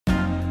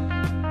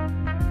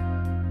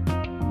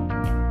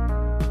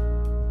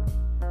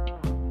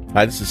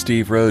Hi, this is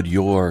Steve Rode,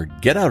 your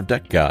Get Out of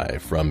Debt guy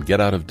from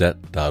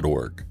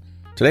getoutofdebt.org.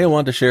 Today I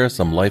wanted to share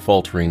some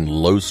life-altering,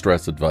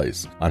 low-stress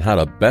advice on how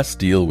to best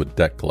deal with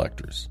debt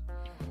collectors.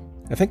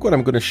 I think what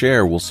I'm going to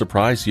share will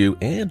surprise you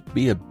and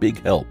be a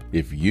big help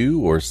if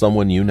you or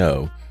someone you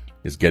know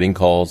is getting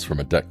calls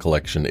from a debt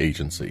collection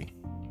agency.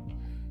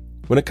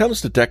 When it comes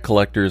to debt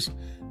collectors,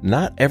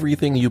 not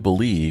everything you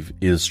believe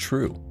is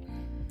true.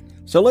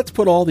 So let's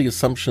put all the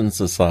assumptions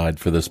aside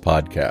for this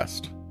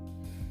podcast.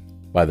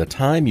 By the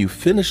time you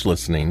finish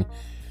listening,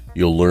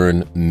 you'll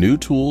learn new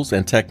tools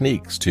and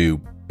techniques to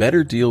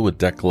better deal with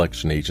debt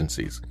collection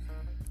agencies,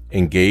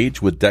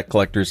 engage with debt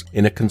collectors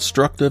in a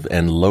constructive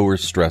and lower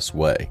stress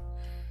way,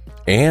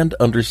 and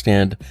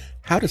understand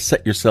how to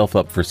set yourself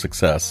up for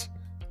success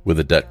with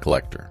a debt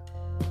collector.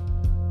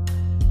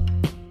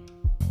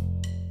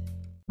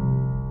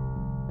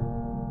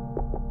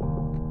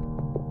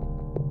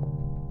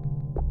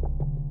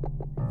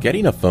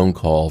 Getting a phone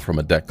call from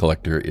a debt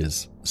collector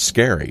is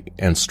scary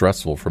and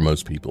stressful for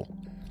most people,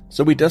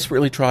 so we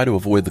desperately try to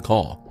avoid the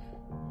call.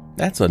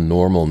 That's a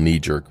normal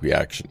knee-jerk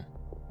reaction.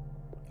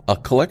 A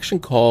collection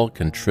call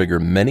can trigger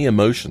many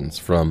emotions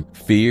from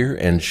fear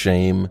and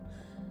shame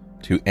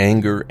to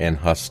anger and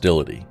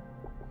hostility.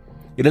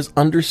 It is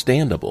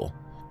understandable,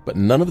 but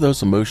none of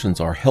those emotions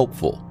are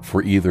helpful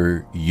for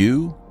either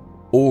you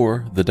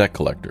or the debt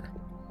collector.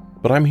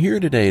 But I'm here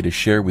today to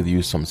share with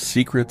you some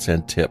secrets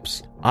and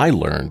tips I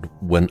learned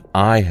when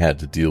I had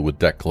to deal with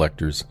debt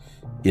collectors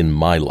in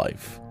my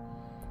life.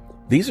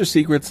 These are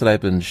secrets that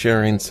I've been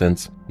sharing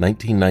since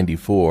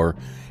 1994,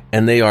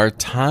 and they are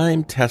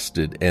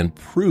time-tested and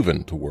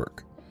proven to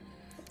work.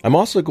 I'm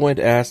also going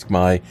to ask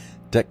my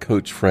debt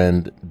coach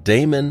friend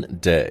Damon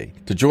Day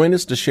to join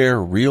us to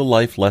share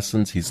real-life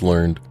lessons he's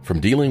learned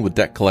from dealing with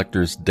debt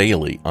collectors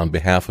daily on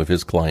behalf of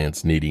his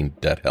clients needing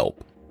debt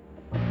help.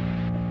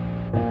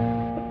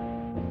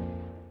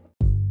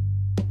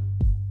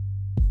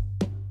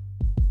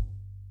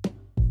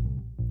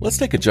 Let's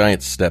take a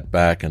giant step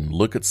back and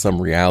look at some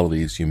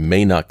realities you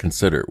may not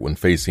consider when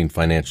facing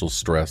financial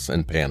stress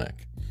and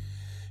panic.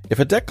 If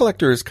a debt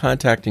collector is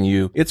contacting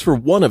you, it's for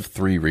one of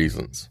three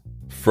reasons.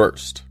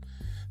 First,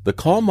 the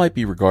call might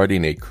be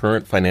regarding a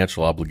current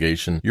financial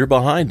obligation you're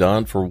behind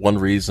on for one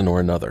reason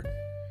or another.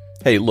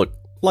 Hey, look,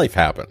 life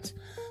happens.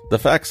 The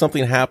fact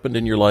something happened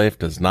in your life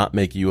does not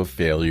make you a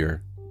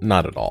failure.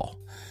 Not at all.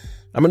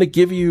 I'm going to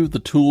give you the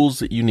tools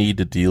that you need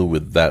to deal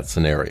with that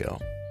scenario.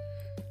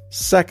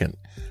 Second,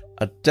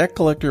 a debt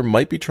collector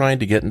might be trying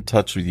to get in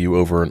touch with you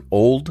over an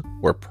old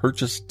or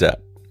purchased debt.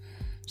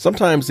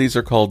 Sometimes these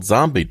are called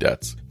zombie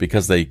debts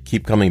because they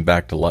keep coming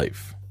back to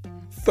life.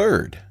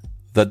 Third,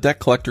 the debt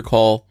collector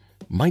call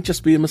might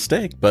just be a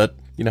mistake, but,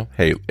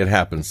 hey, it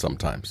happens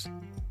sometimes.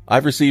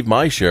 I've received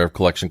my share of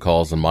collection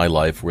calls in my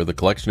life where the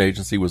collection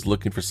agency was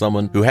looking for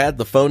someone who had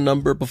the phone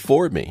number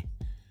before me.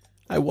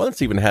 I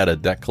once even had a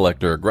debt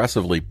collector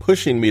aggressively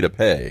pushing me to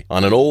pay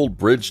on an old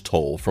bridge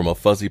toll from a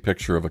fuzzy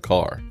picture of a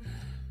car.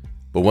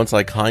 But once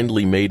I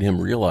kindly made him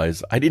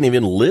realize I didn't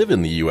even live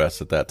in the U.S.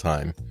 at that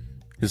time,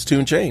 his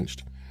tune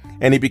changed,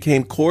 and he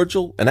became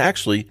cordial and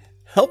actually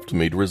helped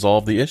me to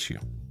resolve the issue.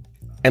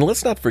 And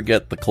let's not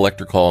forget the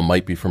collector call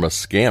might be from a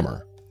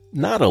scammer,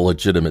 not a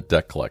legitimate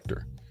debt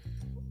collector.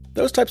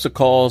 Those types of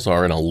calls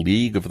are in a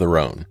league of their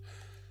own.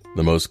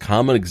 The most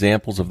common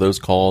examples of those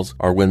calls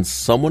are when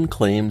someone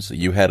claims that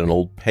you had an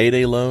old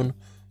payday loan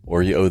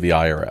or you owe the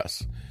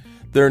IRS.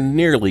 They're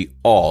nearly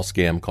all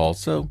scam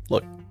calls, so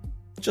look,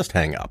 just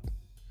hang up.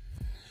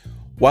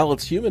 While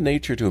it's human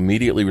nature to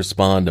immediately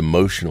respond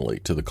emotionally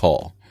to the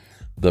call,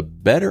 the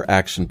better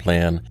action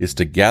plan is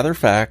to gather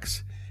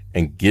facts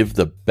and give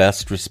the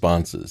best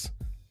responses,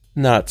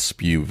 not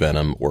spew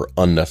venom or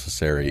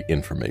unnecessary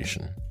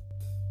information.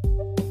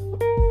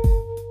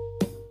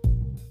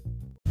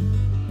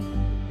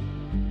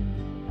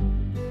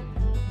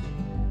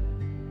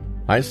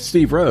 Hi, this is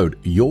Steve Rode,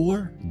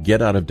 your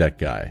Get Out of Debt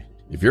guy.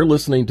 If you're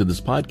listening to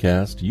this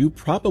podcast, you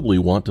probably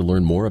want to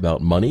learn more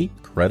about money,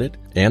 credit,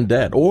 and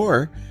debt,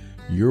 or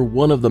you're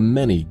one of the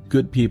many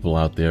good people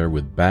out there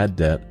with bad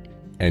debt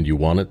and you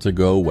want it to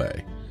go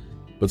away.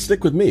 But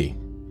stick with me.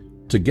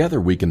 Together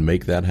we can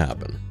make that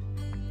happen.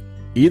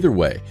 Either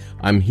way,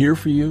 I'm here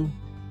for you,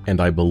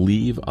 and I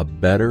believe a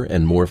better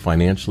and more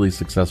financially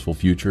successful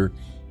future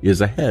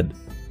is ahead.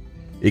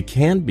 It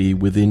can be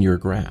within your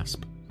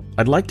grasp.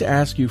 I'd like to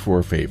ask you for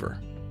a favor.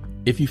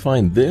 If you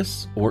find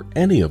this or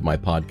any of my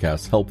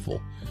podcasts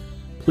helpful,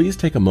 please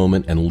take a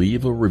moment and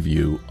leave a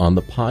review on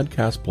the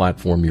podcast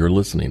platform you're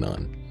listening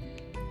on.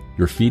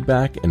 Your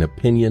feedback and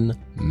opinion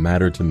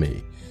matter to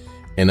me,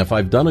 and if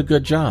I've done a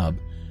good job,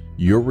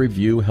 your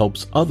review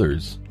helps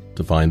others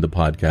to find the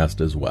podcast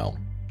as well.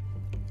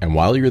 And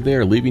while you're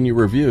there leaving your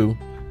review,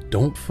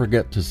 don't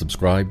forget to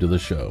subscribe to the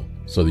show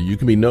so that you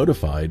can be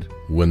notified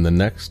when the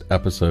next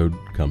episode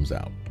comes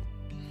out.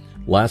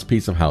 Last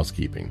piece of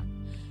housekeeping.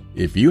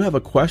 If you have a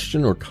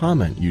question or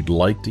comment you'd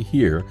like to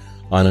hear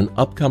on an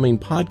upcoming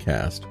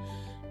podcast,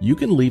 you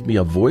can leave me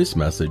a voice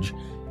message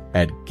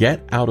at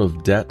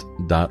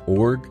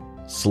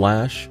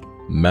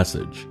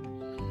getoutofdebt.org/message.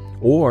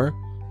 Or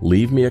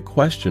leave me a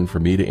question for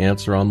me to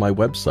answer on my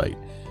website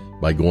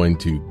by going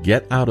to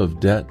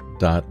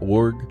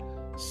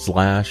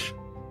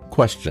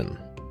getoutofdebt.org/question.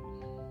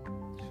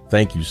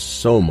 Thank you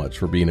so much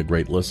for being a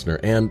great listener,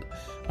 and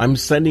I'm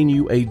sending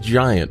you a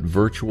giant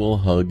virtual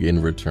hug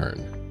in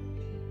return.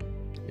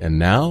 And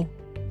now,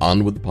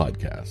 on with the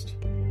podcast.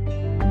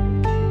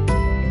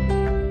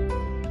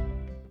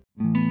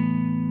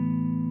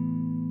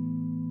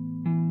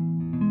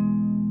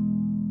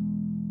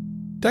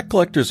 Debt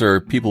collectors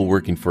are people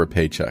working for a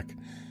paycheck.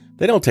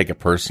 They don't take it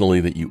personally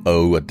that you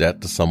owe a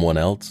debt to someone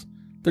else.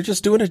 They're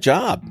just doing a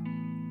job,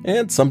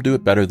 and some do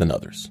it better than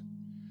others.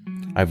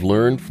 I've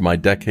learned from my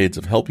decades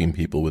of helping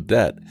people with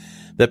debt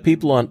that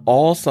people on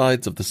all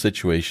sides of the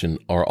situation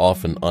are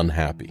often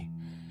unhappy.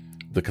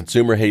 The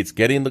consumer hates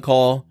getting the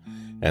call,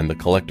 and the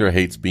collector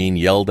hates being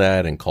yelled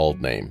at and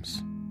called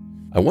names.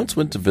 I once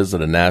went to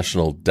visit a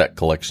national debt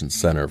collection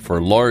center for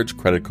a large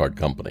credit card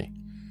company.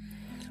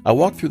 I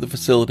walked through the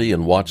facility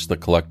and watched the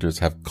collectors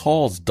have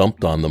calls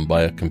dumped on them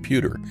by a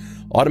computer,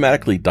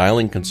 automatically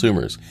dialing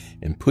consumers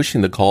and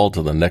pushing the call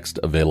to the next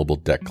available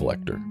debt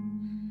collector.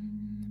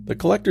 The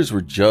collectors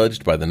were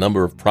judged by the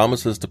number of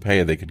promises to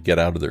pay they could get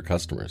out of their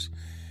customers.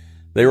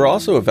 They were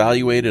also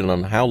evaluated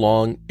on how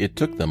long it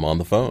took them on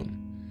the phone.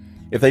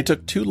 If they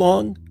took too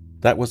long,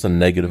 that was a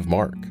negative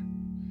mark.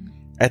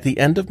 At the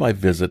end of my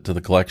visit to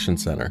the collection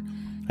center,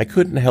 I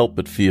couldn't help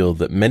but feel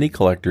that many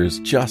collectors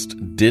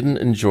just didn't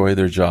enjoy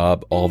their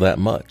job all that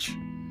much.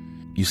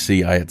 You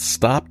see, I had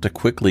stopped to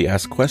quickly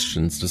ask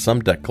questions to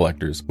some debt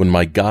collectors when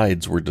my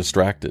guides were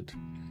distracted.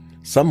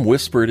 Some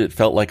whispered it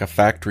felt like a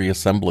factory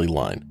assembly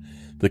line.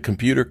 The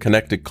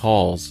computer-connected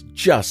calls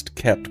just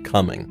kept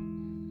coming.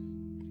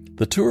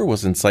 The tour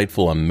was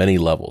insightful on many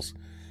levels,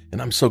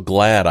 and I'm so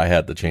glad I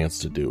had the chance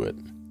to do it.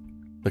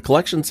 The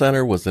collection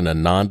center was in a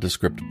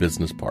nondescript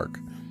business park.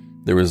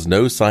 There was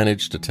no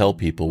signage to tell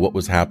people what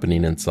was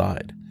happening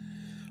inside.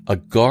 A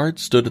guard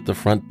stood at the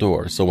front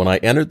door, so when I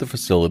entered the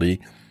facility,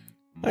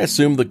 I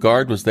assumed the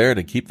guard was there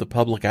to keep the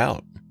public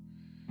out.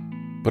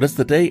 But as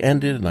the day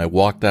ended and I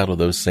walked out of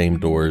those same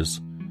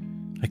doors,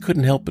 I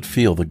couldn't help but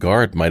feel the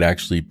guard might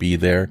actually be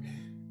there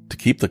to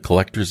keep the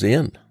collectors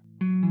in.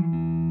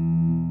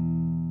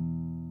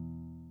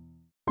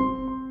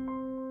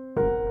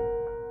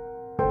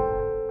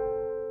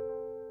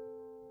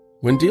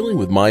 When dealing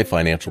with my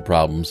financial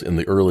problems in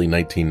the early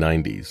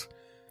 1990s,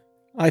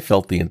 I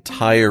felt the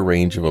entire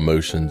range of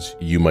emotions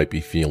you might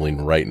be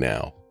feeling right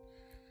now.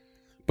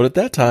 But at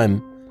that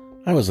time,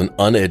 I was an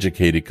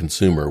uneducated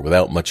consumer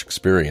without much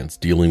experience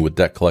dealing with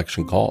debt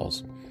collection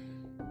calls.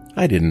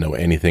 I didn't know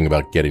anything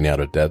about getting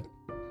out of debt.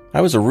 I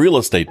was a real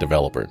estate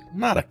developer,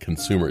 not a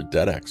consumer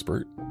debt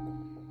expert.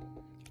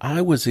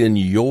 I was in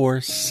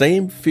your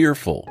same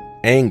fearful,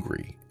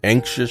 angry,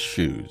 anxious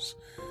shoes.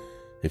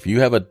 If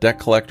you have a debt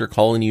collector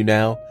calling you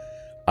now,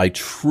 I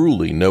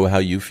truly know how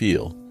you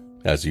feel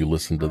as you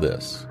listen to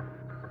this.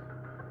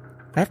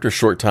 After a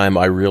short time,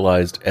 I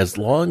realized as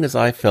long as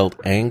I felt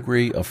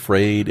angry,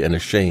 afraid, and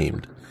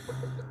ashamed,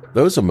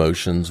 those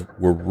emotions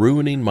were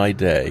ruining my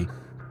day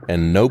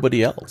and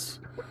nobody else.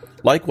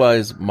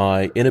 Likewise,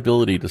 my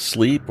inability to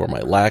sleep or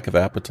my lack of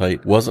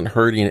appetite wasn't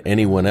hurting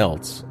anyone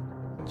else,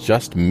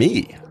 just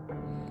me.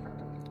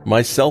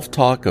 My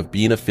self-talk of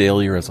being a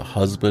failure as a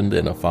husband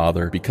and a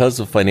father because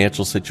of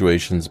financial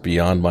situations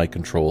beyond my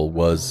control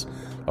was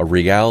a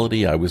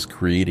reality I was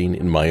creating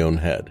in my own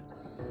head.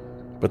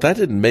 But that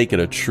didn't make it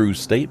a true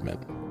statement.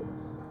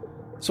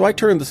 So I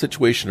turned the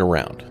situation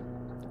around.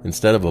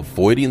 Instead of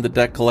avoiding the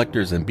debt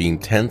collectors and being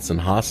tense and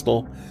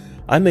hostile,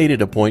 I made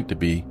it a point to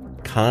be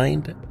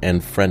kind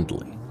and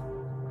friendly.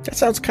 That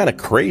sounds kind of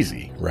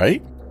crazy,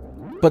 right?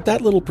 But that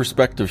little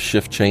perspective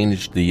shift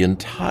changed the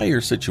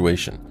entire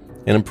situation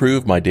and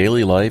improved my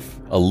daily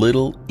life a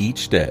little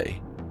each day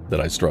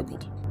that I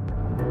struggled.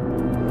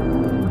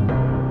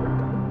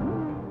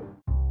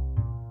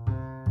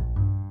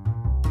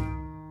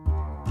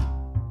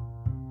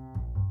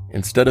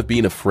 Instead of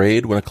being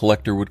afraid when a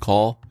collector would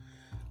call,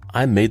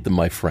 I made them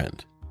my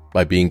friend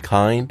by being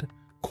kind,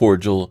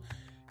 cordial,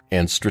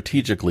 and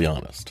strategically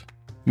honest,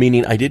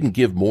 meaning I didn't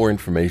give more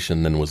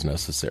information than was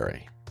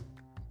necessary.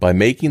 By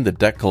making the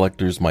debt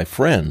collectors my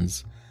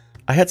friends,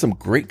 I had some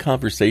great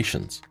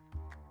conversations,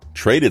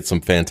 traded some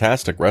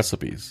fantastic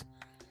recipes,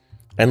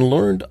 and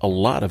learned a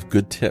lot of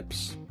good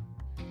tips.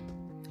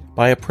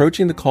 By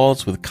approaching the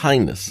calls with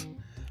kindness,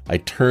 I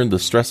turned the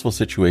stressful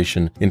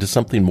situation into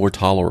something more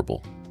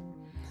tolerable.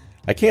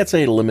 I can't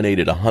say it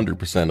eliminated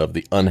 100% of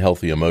the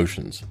unhealthy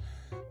emotions,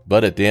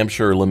 but it damn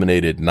sure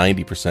eliminated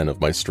 90%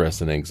 of my stress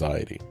and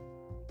anxiety.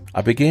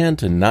 I began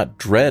to not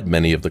dread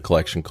many of the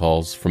collection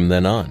calls from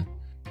then on.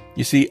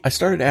 You see, I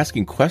started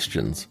asking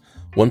questions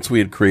once we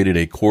had created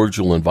a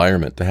cordial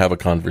environment to have a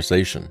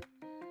conversation.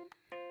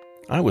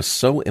 I was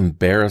so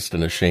embarrassed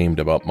and ashamed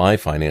about my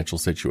financial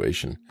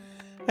situation.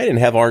 I didn't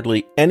have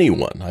hardly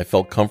anyone I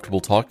felt comfortable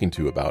talking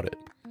to about it.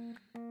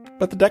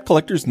 But the debt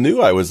collectors knew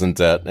I was in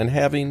debt and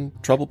having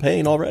trouble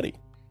paying already.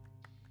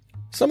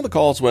 Some of the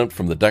calls went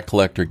from the debt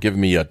collector giving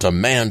me a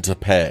demand to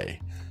pay,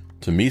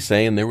 to me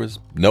saying there was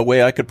no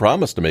way I could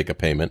promise to make a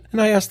payment,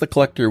 and I asked the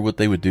collector what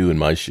they would do in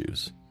my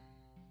shoes.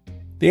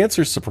 The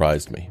answers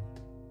surprised me.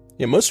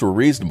 Most were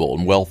reasonable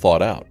and well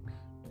thought out,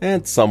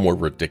 and some were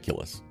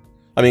ridiculous.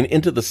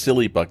 Into the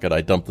silly bucket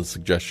I dumped the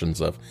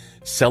suggestions of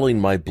selling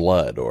my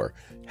blood or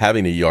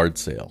having a yard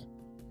sale.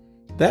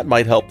 That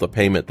might help the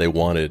payment they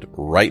wanted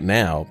right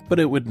now, but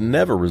it would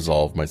never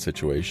resolve my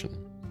situation.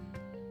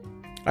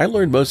 I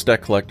learned most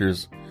debt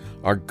collectors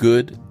are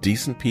good,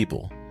 decent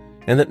people,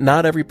 and that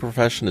not every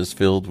profession is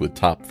filled with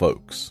top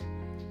folks.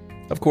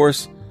 Of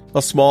course,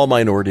 a small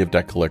minority of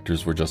debt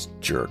collectors were just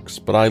jerks,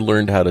 but I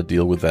learned how to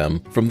deal with them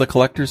from the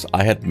collectors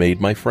I had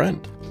made my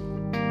friend.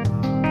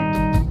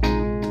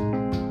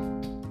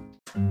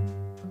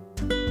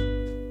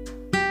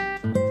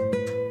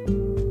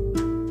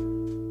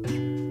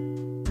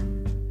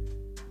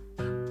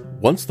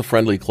 Once the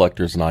friendly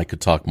collectors and I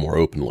could talk more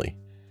openly,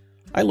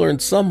 I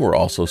learned some were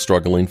also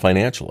struggling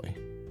financially.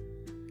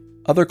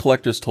 Other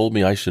collectors told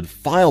me I should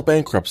file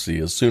bankruptcy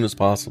as soon as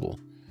possible.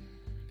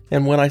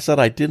 And when I said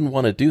I didn't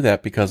want to do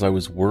that because I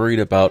was worried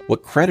about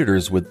what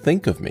creditors would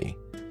think of me,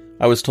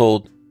 I was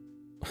told,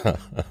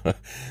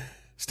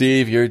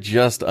 "Steve, you're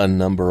just a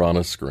number on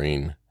a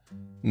screen.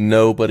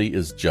 Nobody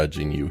is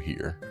judging you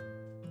here."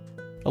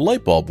 A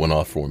light bulb went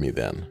off for me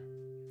then.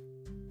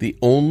 The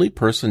only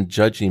person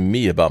judging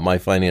me about my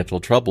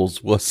financial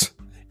troubles was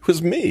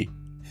me.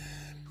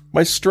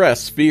 My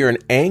stress, fear,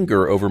 and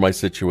anger over my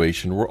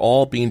situation were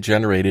all being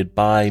generated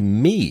by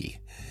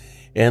me.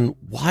 And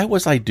why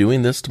was I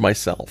doing this to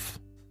myself?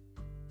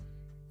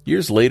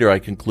 Years later, I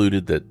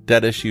concluded that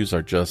debt issues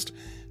are just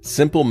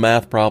simple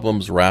math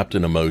problems wrapped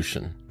in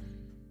emotion.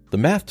 The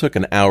math took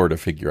an hour to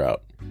figure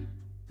out.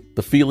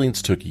 The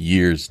feelings took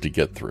years to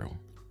get through.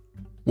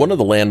 One of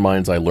the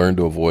landmines I learned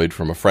to avoid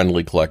from a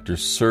friendly collector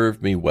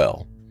served me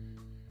well.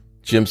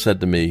 Jim said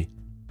to me,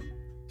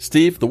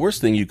 "Steve, the worst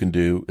thing you can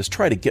do is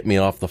try to get me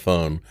off the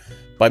phone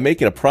by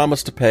making a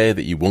promise to pay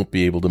that you won't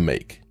be able to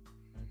make."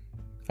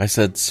 I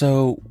said,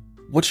 "So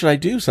what should I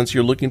do since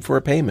you're looking for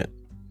a payment?"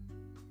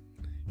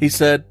 He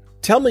said,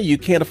 "Tell me you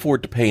can't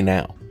afford to pay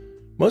now.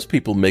 Most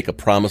people make a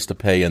promise to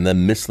pay and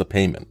then miss the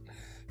payment.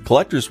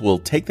 Collectors will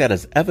take that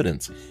as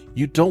evidence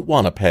you don't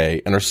want to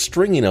pay and are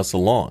stringing us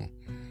along.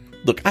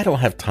 Look, I don't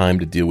have time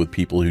to deal with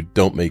people who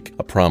don't make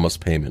a promise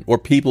payment or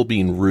people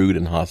being rude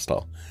and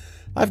hostile.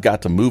 I've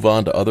got to move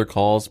on to other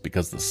calls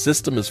because the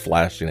system is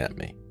flashing at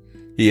me."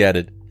 He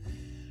added,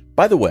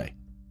 "By the way,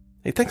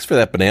 hey, thanks for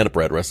that banana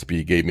bread recipe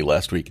you gave me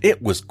last week.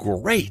 It was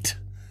great.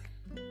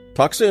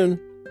 Talk soon.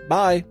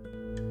 Bye."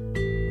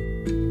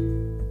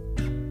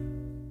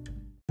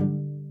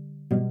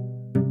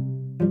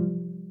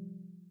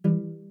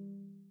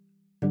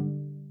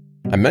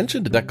 I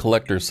mentioned a debt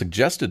collector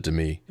suggested to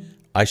me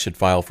I should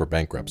file for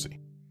bankruptcy.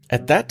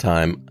 At that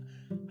time,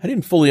 I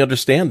didn't fully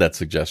understand that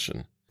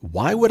suggestion.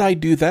 Why would I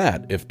do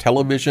that if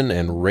television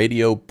and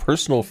radio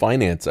personal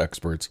finance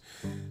experts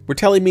were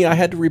telling me I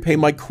had to repay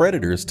my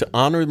creditors to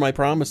honor my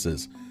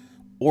promises,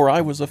 or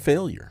I was a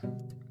failure?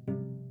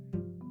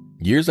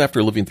 Years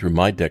after living through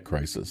my debt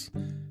crisis,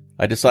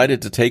 I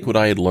decided to take what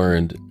I had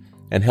learned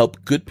and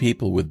help good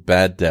people with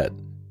bad debt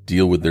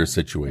deal with their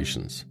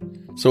situations.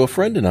 So a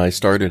friend and I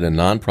started a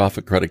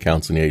nonprofit credit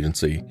counseling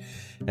agency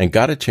and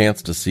got a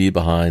chance to see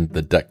behind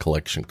the debt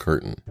collection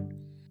curtain.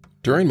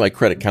 During my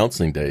credit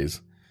counseling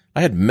days,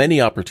 I had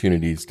many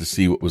opportunities to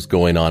see what was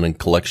going on in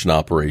collection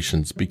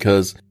operations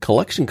because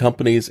collection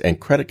companies and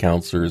credit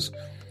counselors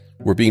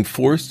were being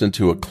forced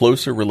into a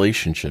closer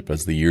relationship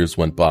as the years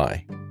went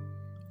by.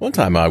 One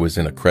time I was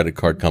in a credit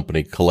card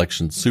company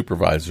collection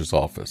supervisor's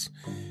office,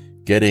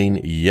 getting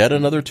yet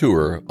another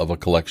tour of a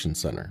collection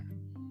center.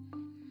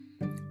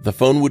 The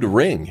phone would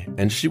ring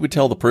and she would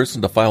tell the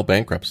person to file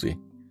bankruptcy.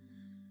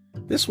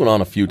 This went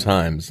on a few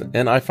times,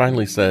 and I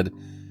finally said,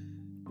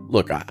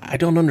 "Look, I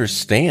don't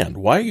understand.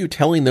 Why are you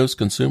telling those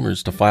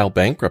consumers to file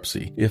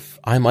bankruptcy if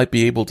I might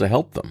be able to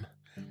help them?"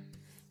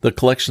 The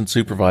collection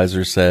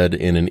supervisor said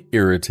in an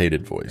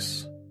irritated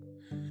voice,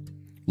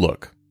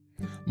 "Look,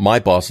 my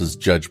bosses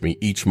judge me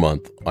each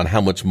month on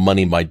how much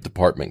money my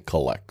department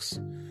collects."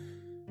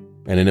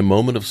 And in a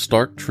moment of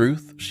stark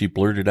truth, she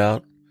blurted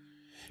out,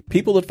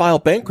 "People that file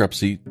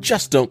bankruptcy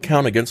just don't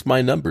count against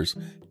my numbers,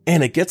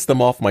 and it gets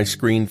them off my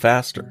screen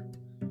faster."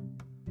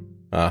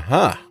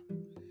 Aha!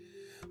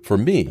 For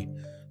me,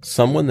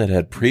 someone that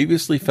had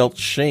previously felt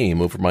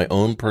shame over my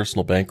own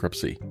personal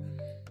bankruptcy,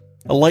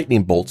 a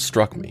lightning bolt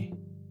struck me.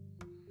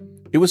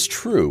 It was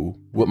true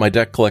what my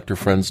debt collector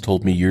friends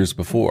told me years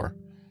before.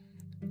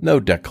 No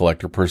debt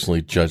collector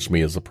personally judged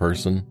me as a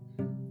person.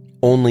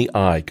 Only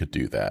I could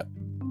do that.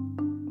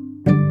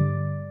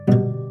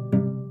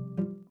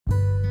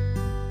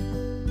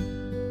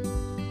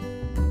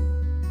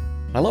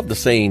 I love the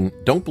saying,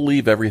 "Don't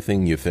believe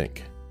everything you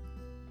think."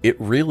 It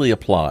really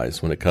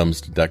applies when it comes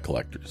to debt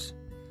collectors.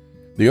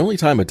 The only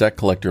time a debt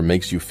collector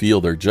makes you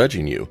feel they're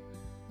judging you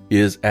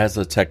is as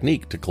a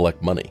technique to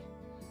collect money.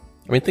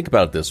 Think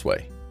about it this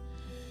way.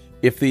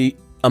 If the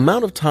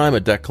amount of time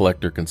a debt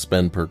collector can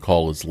spend per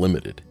call is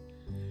limited,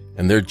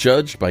 and they're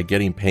judged by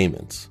getting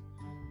payments,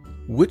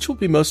 Which will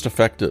be most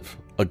effective,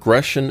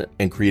 aggression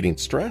and creating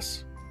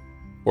stress,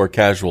 or a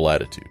casual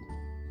attitude?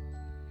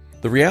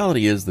 The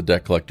reality is the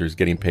debt collector is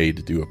getting paid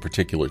to do a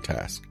particular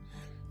task.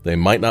 They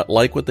might not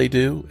like what they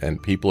do,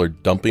 and people are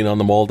dumping on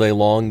them all day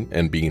long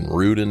and being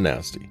rude and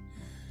nasty.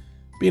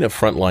 Being a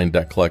frontline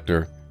debt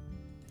collector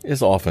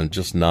is often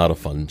just not a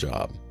fun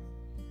job.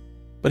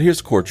 But here's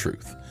the core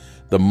truth.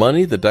 The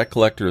money the debt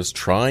collector is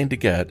trying to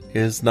get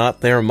is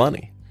not their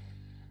money.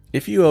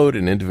 If you owed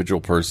an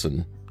individual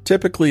person,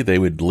 typically they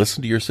would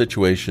listen to your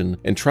situation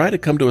and try to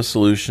come to a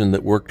solution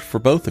that worked for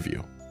both of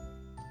you.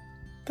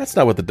 That's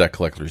not what the debt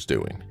collector is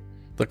doing.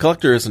 The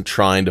collector isn't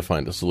trying to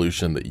find a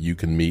solution that you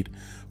can meet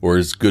or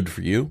is good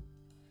for you.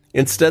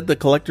 Instead, the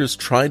collector is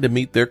trying to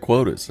meet their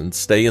quotas and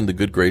stay in the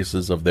good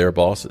graces of their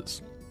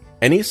bosses.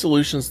 Any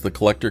solutions the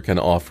collector can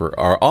offer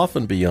are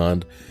often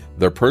beyond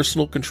their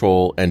personal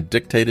control and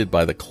dictated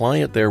by the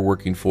client they're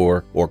working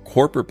for or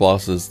corporate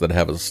bosses that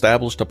have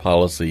established a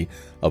policy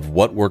of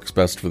what works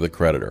best for the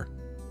creditor,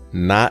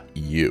 not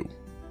you.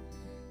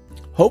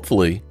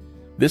 Hopefully,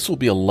 this will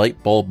be a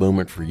light bulb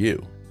moment for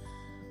you.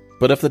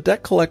 But if the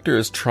debt collector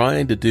is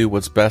trying to do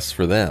what's best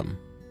for them,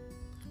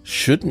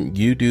 shouldn't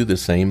you do the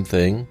same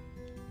thing?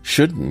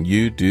 Shouldn't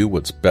you do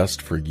what's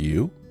best for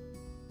you?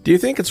 Do you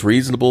think it's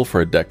reasonable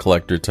for a debt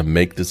collector to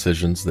make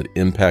decisions that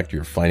impact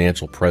your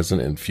financial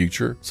present and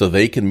future so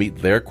they can meet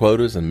their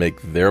quotas and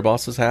make their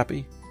bosses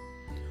happy?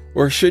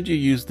 Or should you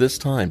use this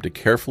time to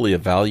carefully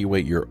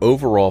evaluate your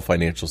overall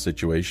financial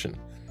situation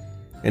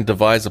and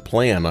devise a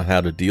plan on how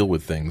to deal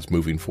with things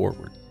moving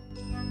forward?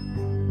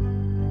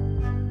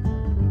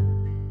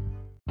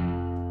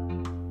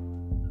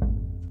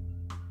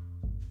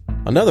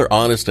 Another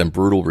honest and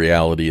brutal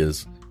reality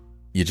is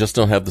you just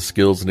don't have the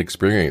skills and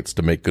experience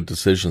to make good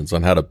decisions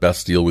on how to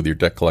best deal with your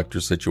debt collector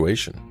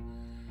situation.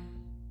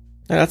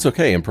 And that's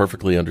okay and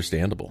perfectly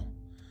understandable.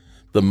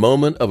 The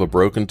moment of a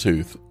broken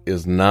tooth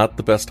is not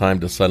the best time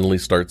to suddenly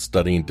start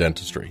studying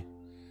dentistry.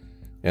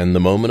 And the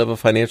moment of a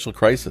financial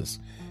crisis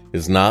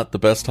is not the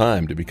best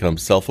time to become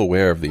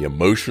self-aware of the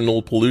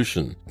emotional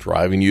pollution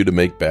driving you to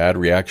make bad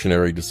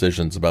reactionary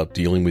decisions about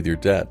dealing with your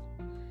debt.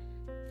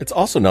 It's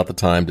also not the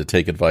time to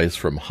take advice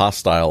from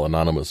hostile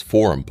anonymous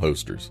forum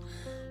posters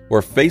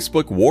or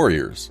Facebook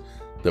warriors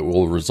that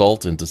will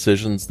result in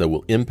decisions that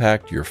will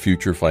impact your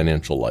future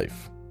financial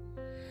life.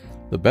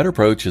 The better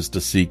approach is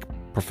to seek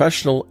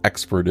professional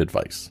expert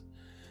advice.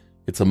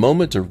 It's a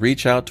moment to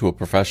reach out to a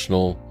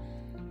professional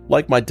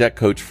like my debt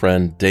coach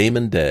friend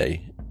Damon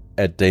Day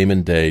at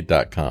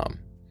damonday.com.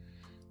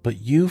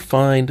 But you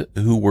find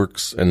who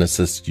works and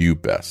assists you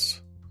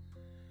best.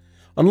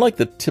 Unlike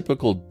the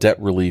typical debt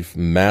relief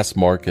mass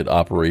market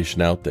operation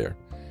out there,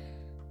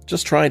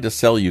 just trying to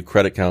sell you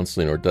credit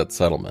counseling or debt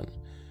settlement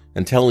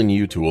and telling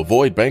you to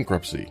avoid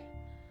bankruptcy,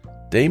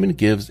 Damon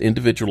gives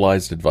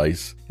individualized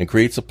advice and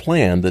creates a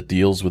plan that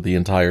deals with the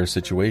entire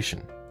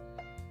situation.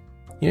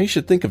 You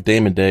should think of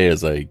Damon Day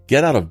as a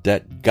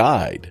get-out-of-debt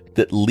guide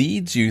that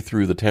leads you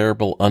through the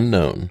terrible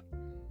unknown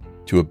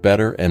to a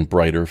better and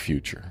brighter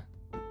future.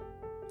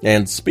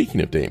 And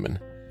speaking of Damon,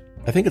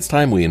 I think it's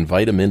time we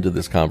invite him into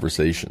this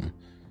conversation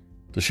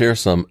to share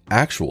some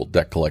actual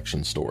debt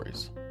collection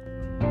stories.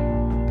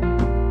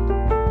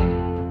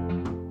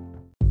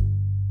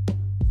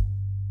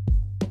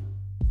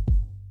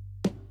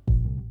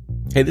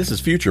 Hey, this is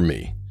Future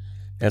Me.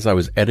 As I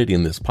was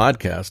editing this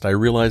podcast, I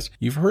realized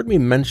you've heard me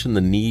mention the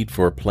need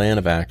for a plan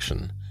of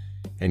action,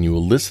 and you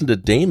will listen to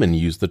Damon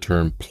use the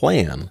term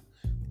plan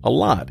a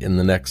lot in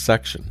the next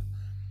section.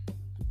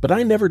 But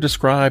I never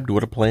described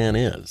what a plan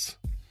is.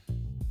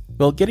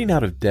 Well, getting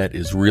out of debt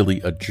is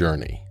really a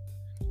journey.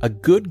 A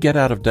good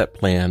get-out-of-debt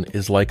plan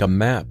is like a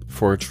map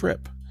for a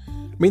trip.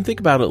 I mean, think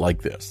about it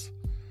like this.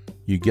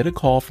 You get a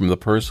call from the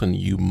person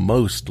you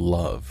most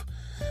love,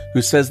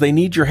 who says they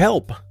need your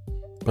help,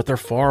 but they're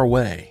far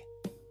away.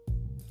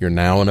 You're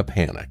now in a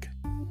panic.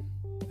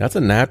 That's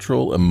a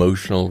natural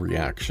emotional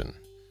reaction.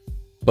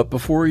 But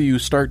before you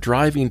start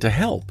driving to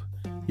help,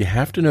 you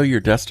have to know your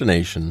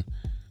destination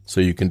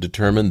so you can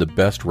determine the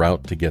best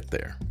route to get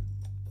there.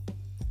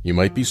 You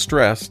might be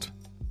stressed,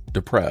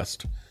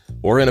 depressed,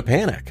 or in a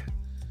panic,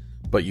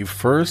 but you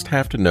first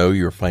have to know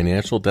your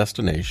financial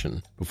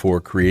destination before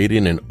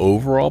creating an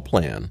overall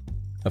plan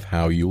of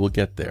how you will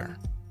get there.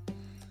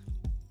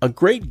 A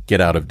great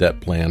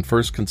get-out-of-debt plan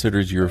first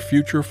considers your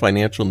future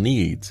financial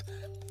needs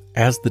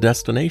as the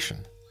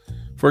destination.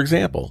 For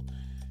example,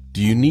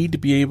 do you need to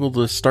be able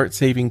to start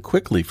saving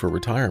quickly for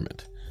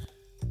retirement,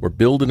 or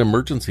build an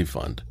emergency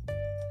fund,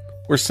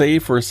 or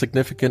save for a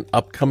significant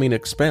upcoming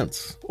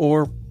expense,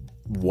 or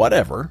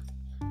whatever?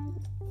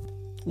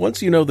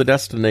 Once you know the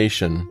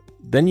destination,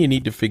 then you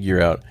need to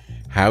figure out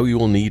how you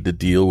will need to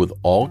deal with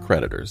all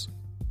creditors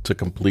to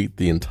complete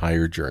the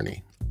entire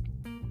journey.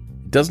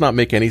 It does not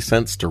make any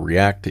sense to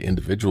react to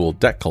individual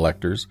debt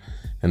collectors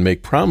and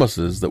make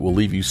promises that will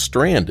leave you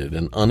stranded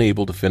and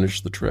unable to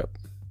finish the trip.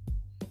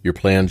 Your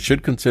plan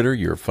should consider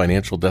your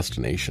financial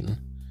destination,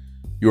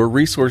 your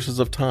resources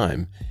of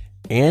time,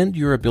 and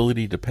your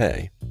ability to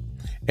pay,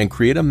 and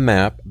create a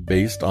map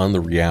based on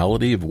the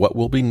reality of what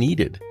will be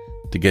needed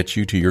to get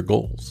you to your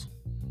goals.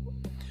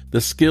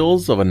 The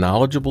skills of a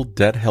knowledgeable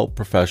debt help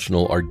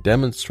professional are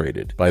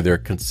demonstrated by their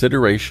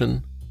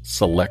consideration,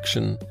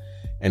 selection,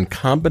 and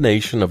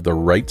combination of the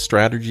right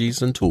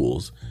strategies and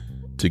tools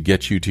to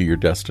get you to your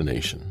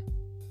destination.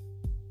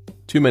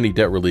 Too many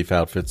debt relief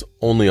outfits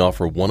only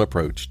offer one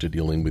approach to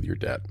dealing with your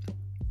debt.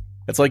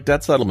 It's like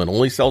debt settlement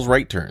only sells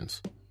right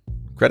turns.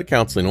 Credit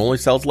counseling only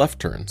sells left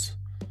turns.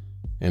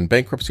 And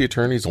bankruptcy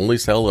attorneys only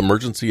sell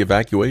emergency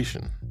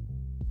evacuation.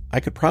 I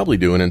could probably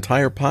do an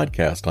entire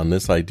podcast on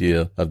this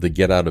idea of the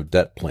get out of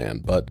debt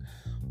plan, but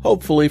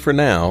hopefully for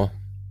now,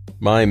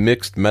 my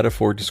mixed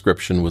metaphor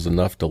description was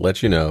enough to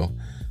let you know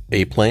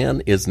a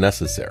plan is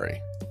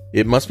necessary.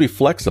 It must be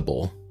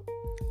flexible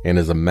and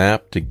is a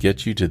map to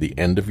get you to the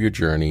end of your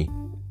journey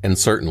and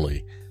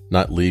certainly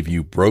not leave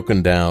you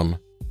broken down,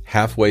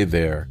 halfway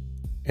there,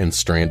 and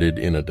stranded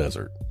in a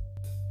desert.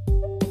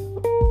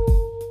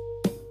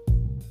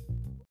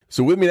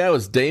 So with me now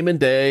is Damon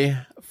Day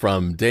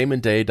from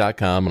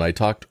DamonDay.com, and I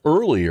talked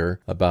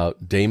earlier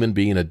about Damon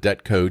being a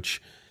debt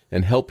coach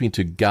and helping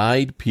to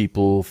guide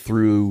people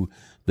through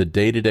the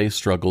day-to-day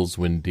struggles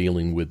when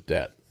dealing with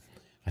debt.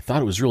 I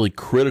thought it was really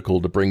critical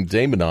to bring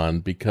Damon on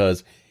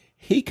because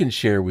he can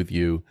share with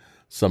you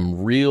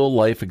some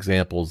real-life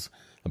examples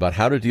about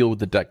how to deal with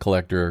the debt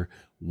collector,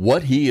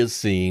 what he has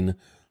seen,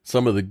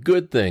 some of the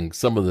good things,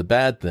 some of the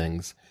bad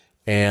things,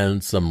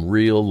 and some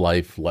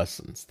real-life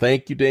lessons.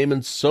 Thank you,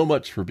 Damon, so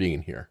much for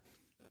being here.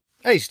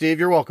 Hey, Steve,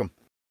 you're welcome.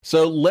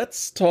 So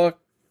let's talk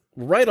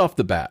right off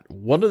the bat.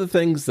 One of the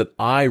things that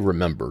I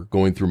remember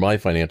going through my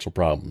financial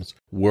problems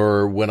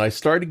were when I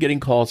started getting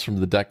calls from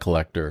the debt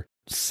collector.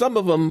 Some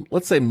of them,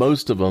 let's say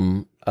most of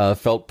them,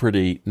 felt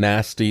pretty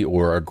nasty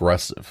or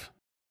aggressive.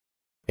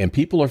 And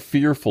people are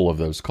fearful of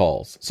those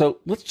calls. So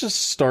let's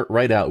just start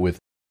right out with,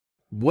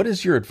 what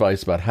is your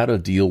advice about how to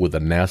deal with a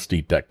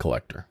nasty debt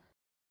collector?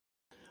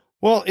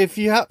 Well, if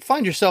you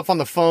find yourself on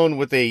the phone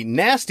with a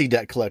nasty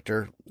debt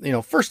collector,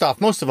 first off,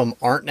 most of them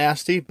aren't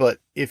nasty, but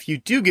if you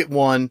do get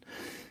one,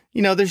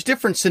 there's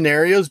different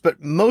scenarios,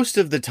 but most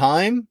of the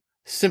time,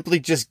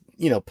 simply just,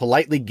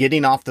 politely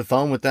getting off the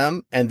phone with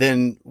them and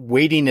then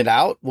waiting it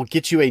out will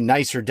get you a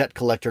nicer debt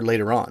collector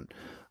later on.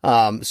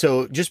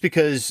 So just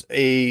because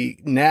a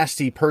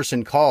nasty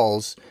person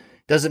calls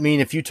doesn't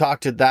mean if you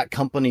talk to that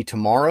company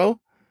tomorrow,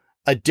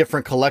 a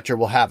different collector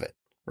will have it,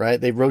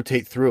 right? They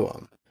rotate through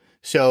them.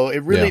 So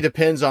it really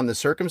depends on the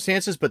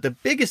circumstances. But the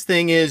biggest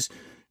thing is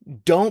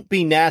don't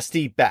be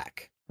nasty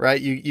back,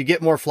 right? You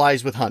get more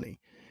flies with honey.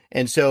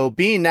 And so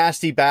being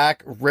nasty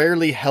back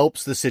rarely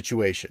helps the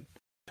situation.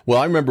 Well,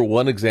 I remember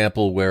one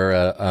example where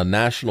a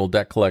national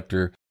debt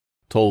collector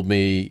told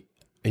me,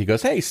 he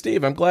goes, "Hey,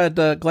 Steve, I'm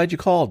glad you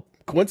called.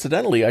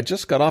 Coincidentally, I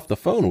just got off the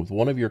phone with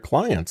one of your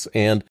clients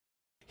and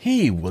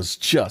he was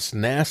just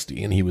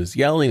nasty and he was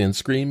yelling and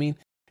screaming.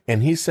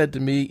 And he said to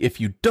me, 'If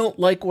you don't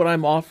like what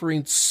I'm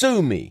offering,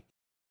 sue me.'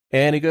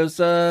 And he goes,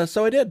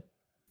 so I did."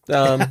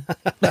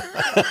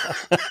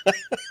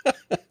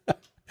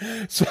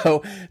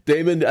 So,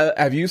 Damon,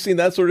 have you seen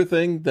that sort of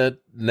thing? That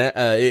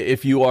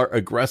if you are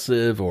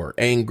aggressive or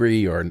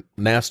angry or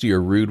nasty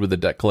or rude with a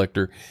debt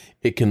collector,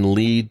 it can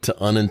lead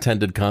to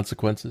unintended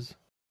consequences?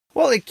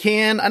 Well, it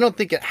can. I don't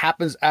think it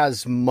happens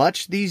as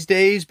much these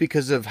days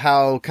because of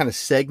how kind of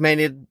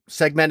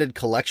segmented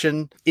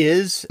collection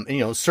is.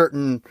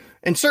 Certain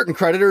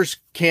creditors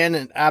can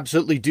and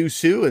absolutely do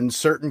sue, and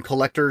certain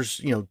collectors,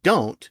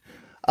 don't.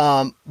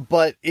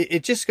 But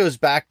it just goes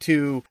back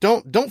to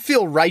don't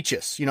feel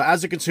righteous.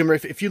 As a consumer,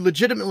 if you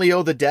legitimately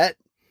owe the debt,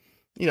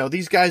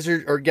 these guys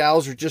or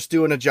gals are just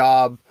doing a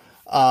job.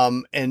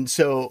 And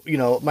so,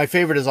 my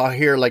favorite is I'll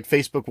hear like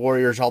Facebook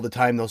warriors all the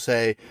time. They'll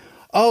say,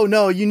 "Oh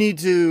no, you need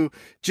to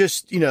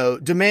just,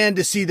 demand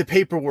to see the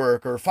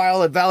paperwork or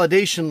file a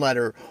validation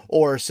letter,"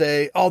 or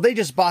say, "Oh, they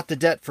just bought the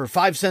debt for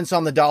 5 cents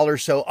on the dollar.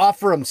 So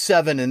offer them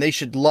 7 and they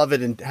should love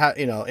it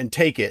and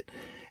take it,"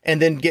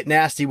 and then get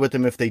nasty with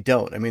them if they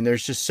don't. I mean,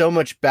 there's just so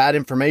much bad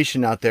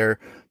information out there.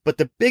 But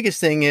the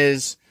biggest thing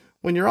is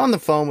when you're on the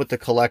phone with the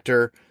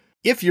collector,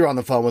 if you're on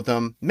the phone with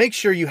them, make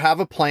sure you have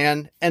a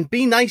plan and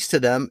be nice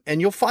to them.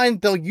 And you'll find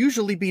they'll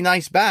usually be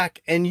nice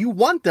back. And you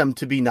want them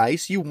to be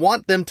nice. You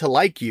want them to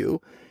like you.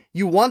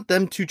 You want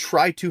them to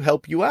try to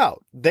help you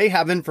out. They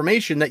have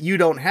information that you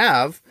don't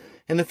have.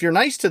 And if you're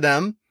nice to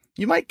them,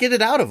 you might get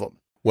it out of them.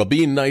 Well,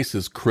 being nice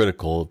is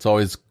critical. It's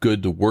always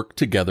good to work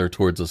together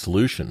towards a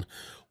solution.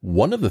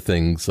 One of the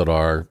things that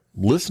our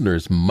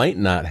listeners might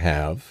not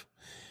have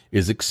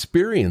is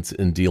experience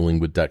in dealing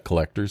with debt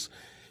collectors.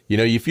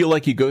 You feel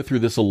like you go through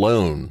this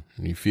alone.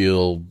 You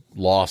feel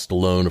lost,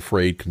 alone,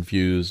 afraid,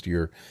 confused.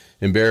 You're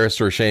embarrassed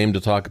or ashamed to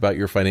talk about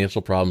your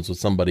financial problems with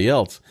somebody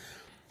else.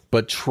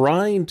 But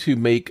trying to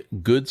make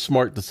good,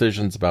 smart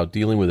decisions about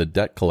dealing with a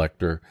debt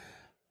collector,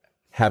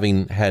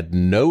 having had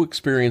no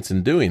experience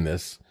in doing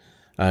this,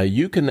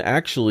 you can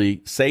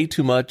actually say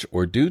too much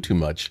or do too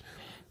much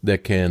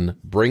that can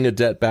bring a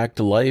debt back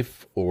to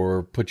life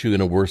or put you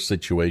in a worse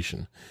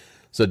situation.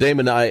 So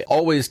Damon, I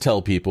always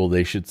tell people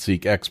they should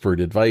seek expert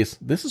advice.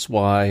 This is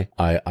why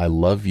I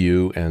love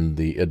you and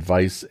the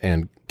advice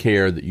and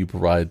care that you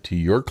provide to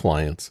your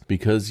clients,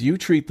 because you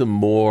treat them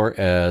more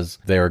as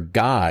their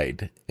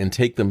guide and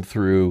take them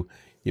through,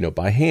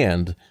 by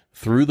hand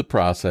through the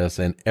process,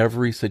 and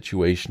every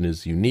situation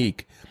is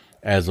unique,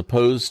 as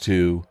opposed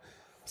to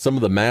some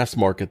of the mass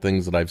market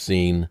things that I've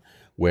seen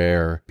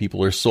where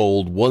people are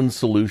sold one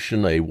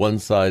solution, a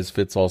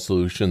one-size-fits-all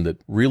solution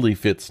that really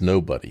fits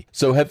nobody.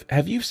 So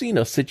have you seen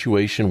a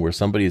situation where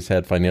somebody has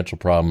had financial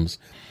problems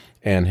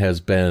and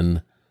has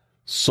been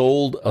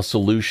sold a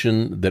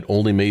solution that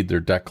only made their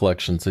debt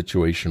collection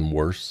situation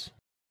worse?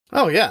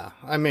 Oh, yeah.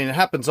 I mean, it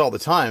happens all the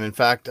time. In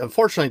fact,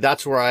 unfortunately,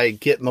 that's where I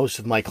get most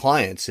of my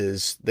clients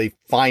is they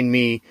find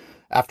me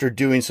after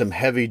doing some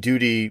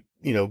heavy-duty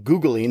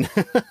Googling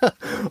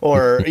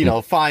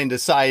or, find a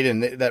site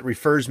and that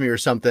refers me or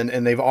something,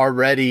 and they've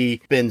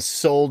already been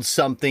sold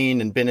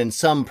something and been in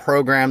some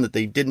program that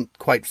they didn't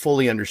quite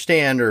fully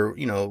understand, or,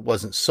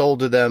 wasn't sold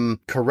to them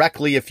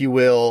correctly, if you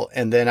will.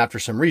 And then after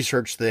some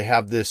research, they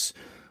have this,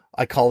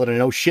 I call it an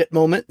oh shit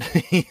moment,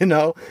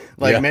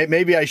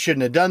 maybe I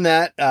shouldn't have done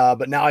that.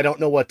 But now I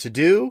don't know what to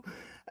do.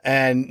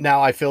 And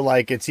now I feel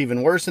like it's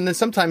even worse. And then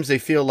sometimes they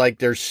feel like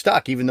they're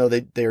stuck, even though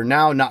they're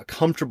now not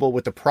comfortable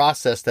with the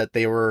process that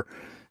they were,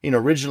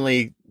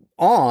 originally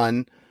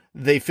on.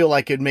 They feel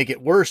like it'd make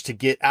it worse to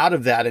get out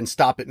of that and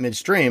stop it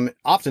midstream.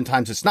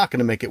 Oftentimes it's not going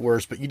to make it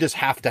worse, but you just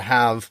have to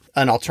have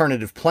an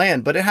alternative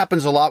plan. But it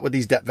happens a lot with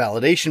these debt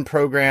validation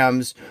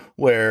programs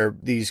where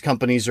these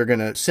companies are going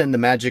to send the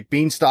magic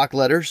beanstalk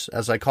letters,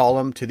 as I call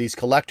them, to these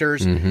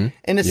collectors. Mm-hmm.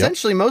 And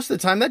essentially most of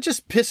the time that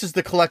just pisses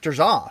the collectors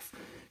off.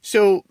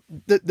 So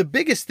the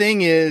biggest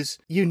thing is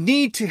you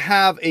need to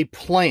have a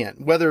plan,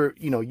 whether,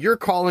 you're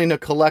calling a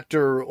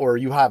collector or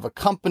you have a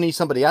company,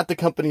 somebody at the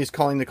company is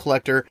calling the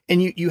collector,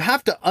 and you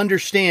have to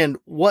understand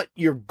what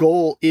your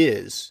goal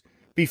is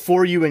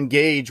before you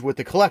engage with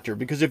the collector.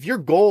 Because if your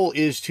goal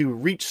is to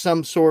reach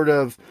some sort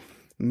of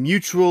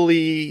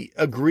mutually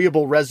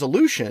agreeable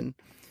resolution,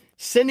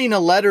 sending a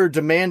letter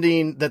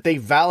demanding that they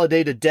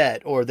validate a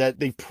debt or that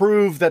they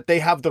prove that they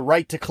have the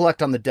right to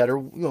collect on the debt or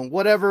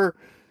whatever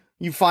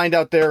you find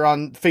out there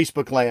on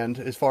Facebook land,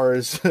 as far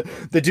as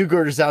the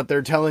do-gooders out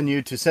there telling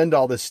you to send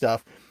all this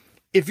stuff.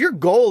 If your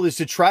goal is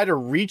to try to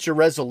reach a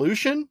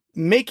resolution,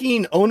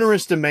 making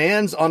onerous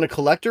demands on a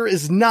collector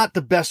is not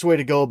the best way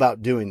to go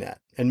about doing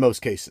that in most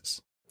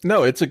cases.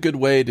 No, it's a good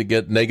way to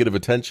get negative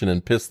attention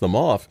and piss them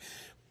off.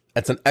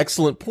 That's an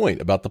excellent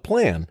point about the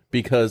plan,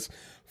 because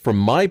from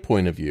my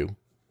point of view,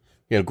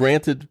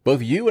 granted,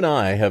 both you and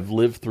I have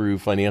lived through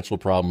financial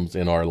problems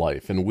in our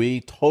life, and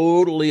we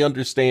totally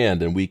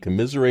understand and we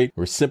commiserate.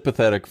 We're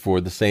sympathetic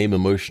for the same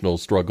emotional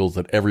struggles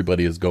that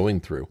everybody is going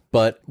through.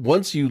 But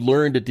once you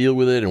learn to deal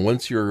with it, and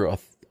once you're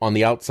on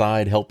the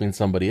outside helping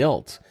somebody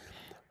else,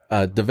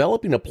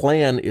 developing a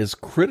plan is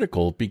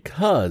critical,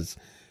 because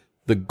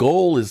the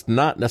goal is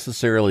not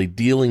necessarily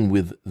dealing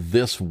with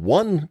this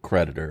one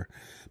creditor,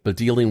 but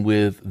dealing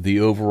with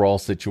the overall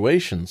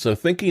situation. So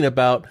thinking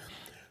about,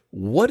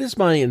 what is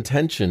my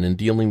intention in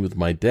dealing with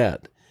my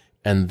debt?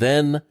 And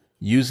then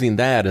using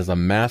that as a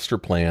master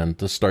plan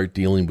to start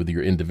dealing with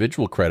your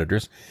individual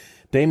creditors.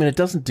 Damon, it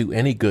doesn't do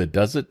any good,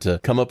 does it, to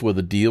come up with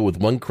a deal with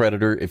one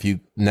creditor if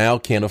you now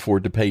can't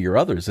afford to pay your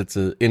others? It's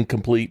an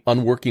incomplete,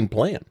 unworking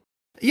plan.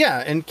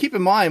 Yeah, and keep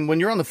in mind, when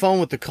you're on the phone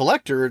with the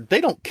collector,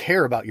 they don't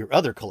care about your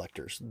other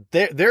collectors.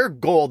 Their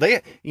goal,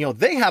 they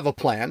have a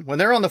plan. When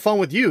they're on the phone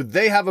with you,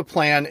 they have a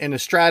plan and a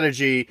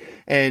strategy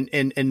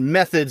and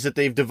methods that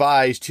they've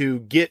devised to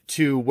get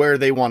to where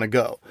they want to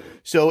go.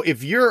 So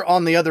if you're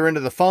on the other end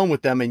of the phone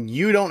with them and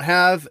you don't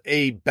have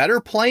a better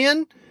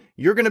plan,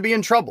 you're going to be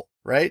in trouble,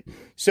 right?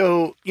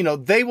 So,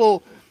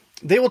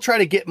 they will try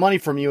to get money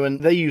from you,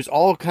 and they use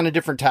all kind of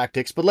different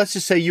tactics. But let's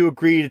just say you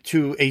agree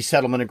to a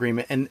settlement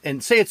agreement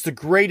and say it's the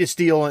greatest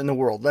deal in the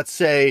world. Let's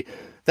say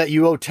that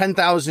you owe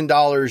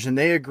 $10,000 and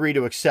they agree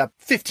to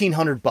accept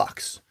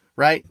 $1,500,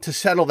 right? To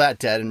settle that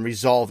debt and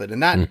resolve it.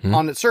 And that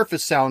on the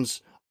surface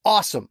sounds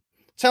awesome.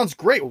 Sounds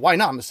great. Why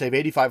not? I'm going to save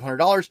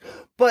 $8,500.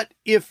 But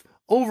if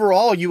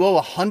overall you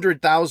owe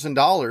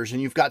 $100,000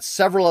 and you've got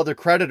several other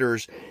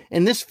creditors,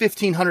 and this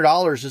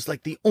 $1,500 is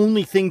like the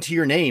only thing to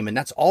your name, and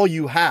that's all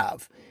you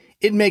have,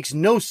 it makes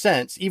no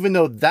sense. Even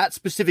though that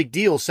specific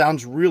deal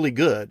sounds really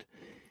good,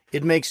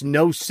 it makes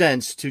no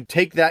sense to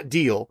take that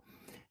deal,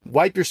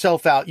 wipe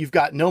yourself out, you've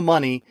got no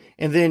money,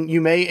 and then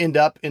you may end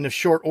up in a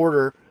short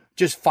order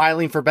just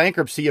filing for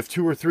bankruptcy if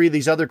 2 or 3 of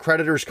these other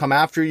creditors come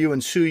after you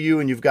and sue you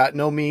and you've got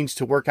no means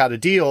to work out a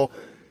deal.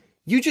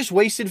 You just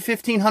wasted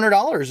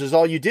 $1,500 is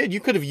all you did. You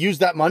could have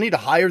used that money to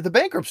hire the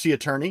bankruptcy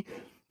attorney,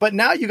 but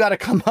now you got to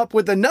come up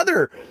with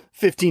another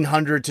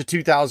 $1,500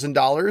 to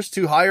 $2,000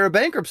 to hire a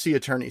bankruptcy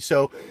attorney.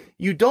 So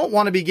you don't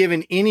want to be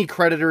giving any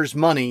creditors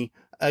money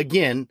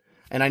again.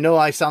 And I know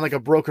I sound like a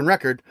broken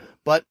record,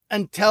 but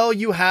until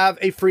you have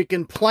a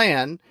freaking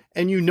plan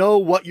and you know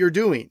what you're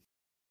doing.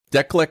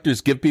 Debt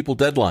collectors give people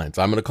deadlines.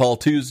 I'm going to call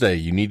Tuesday.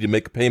 You need to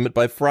make a payment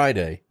by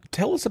Friday.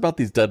 Tell us about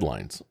these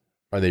deadlines.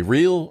 Are they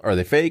real? Are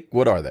they fake?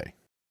 What are they?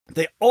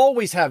 They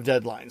always have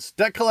deadlines.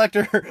 Debt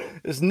collector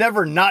is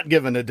never not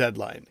given a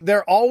deadline.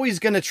 They're always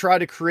going to try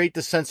to create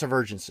the sense of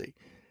urgency.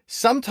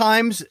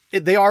 Sometimes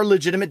they are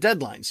legitimate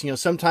deadlines.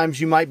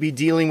 Sometimes you might be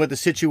dealing with a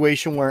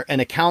situation where an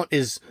account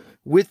is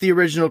with the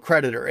original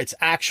creditor. It's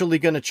actually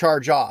going to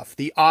charge off.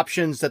 The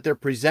options that they're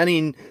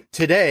presenting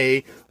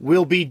today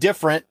will be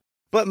different.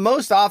 But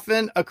most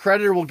often, a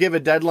creditor will give a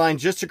deadline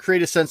just to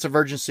create a sense of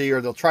urgency,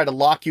 or they'll try to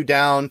lock you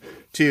down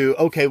to,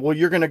 okay, well,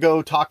 you're going to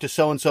go talk to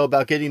so-and-so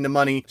about getting the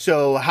money.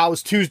 So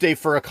how's Tuesday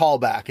for a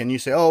callback? And you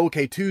say, oh,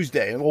 okay,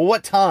 Tuesday. Well,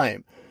 what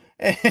time?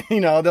 And,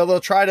 they'll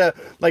try to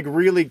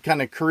really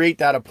kind of create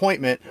that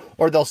appointment,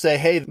 or they'll say,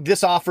 hey,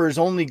 this offer is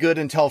only good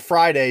until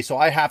Friday, so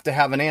I have to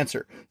have an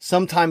answer.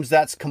 Sometimes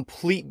that's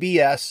complete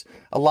BS.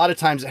 A lot of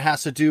times it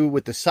has to do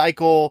with the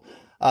cycle,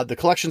 the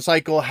collection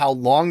cycle, how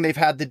long they've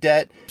had the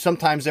debt.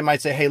 Sometimes they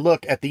might say, hey,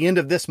 look, at the end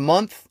of this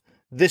month,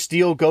 this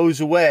deal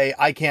goes away.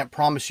 I can't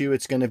promise you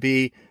it's going to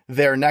be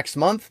there next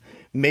month.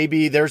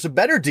 Maybe there's a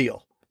better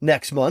deal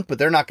next month, but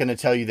they're not going to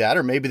tell you that,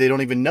 or maybe they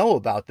don't even know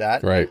about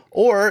that. Right.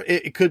 Or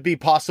it could be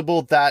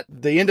possible that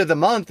the end of the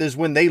month is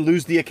when they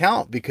lose the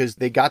account because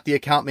they got the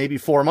account maybe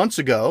 4 months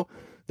ago.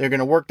 They're going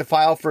to work the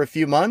file for a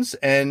few months,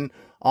 and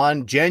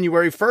on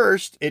January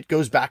 1st, it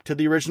goes back to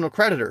the original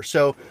creditor.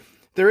 So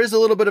there is a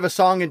little bit of a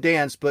song and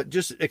dance, but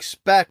just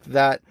expect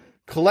that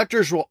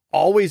collectors will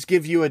always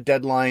give you a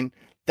deadline.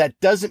 That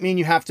doesn't mean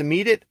you have to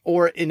meet it,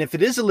 and if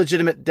it is a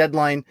legitimate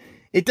deadline,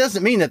 it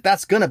doesn't mean that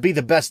that's going to be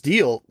the best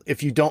deal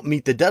if you don't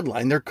meet the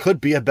deadline. There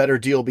could be a better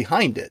deal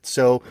behind it.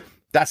 So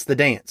that's the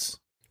dance.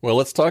 Well,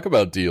 let's talk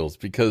about deals,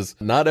 because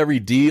not every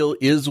deal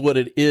is what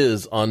it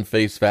is on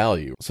face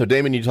value. So,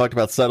 Damon, you talked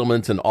about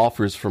settlements and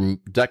offers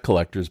from debt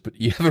collectors, but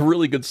you have a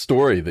really good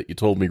story that you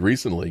told me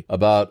recently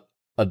about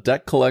a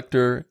debt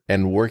collector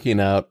and working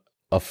out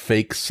a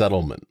fake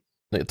settlement.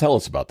 Tell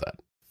us about that.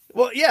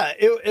 Well, yeah,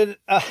 it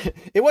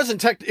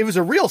wasn't it was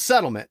a real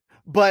settlement,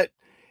 but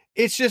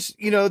it's just,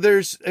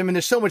 there's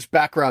so much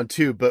background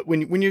too, but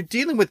when you're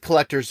dealing with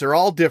collectors, they're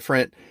all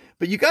different,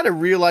 but you got to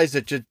realize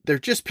that they're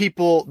just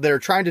people. They're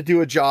trying to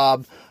do a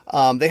job.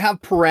 They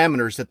have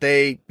parameters that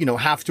they,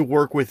 have to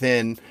work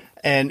within,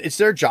 and it's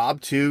their job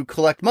to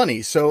collect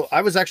money. So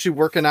I was actually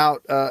working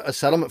out a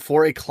settlement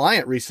for a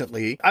client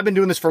recently. I've been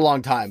doing this for a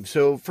long time.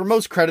 So for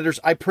most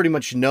creditors, I pretty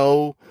much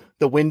know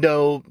the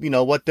window,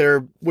 what their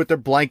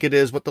blanket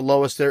is, what the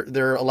lowest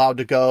they're allowed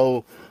to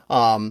go.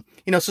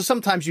 So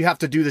sometimes you have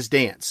to do this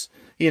dance,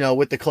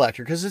 with the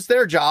collector, because it's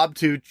their job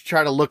to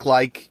try to look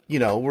like,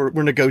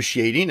 we're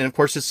negotiating. And of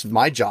course, it's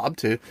my job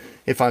to,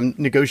 if I'm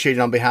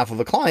negotiating on behalf of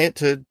a client,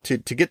 to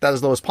get that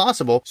as low as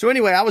possible. So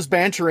anyway, I was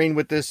bantering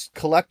with this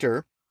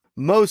collector.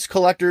 Most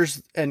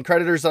collectors and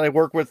creditors that I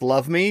work with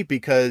love me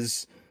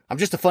because I'm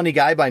just a funny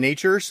guy by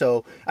nature.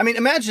 So,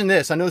 imagine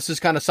this. I know this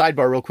is kind of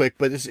sidebar real quick,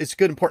 but it's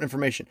good, important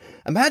information.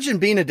 Imagine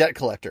being a debt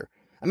collector.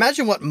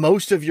 Imagine what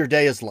most of your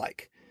day is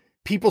like.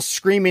 People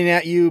screaming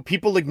at you,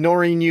 people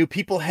ignoring you,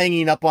 people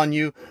hanging up on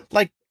you.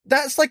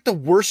 That's like the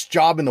worst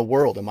job in the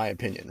world, in my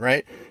opinion,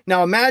 right?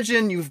 Now,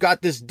 imagine you've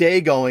got this day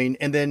going,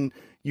 and then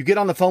you get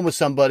on the phone with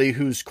somebody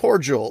who's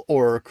cordial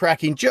or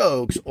cracking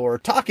jokes or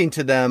talking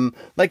to them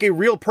like a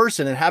real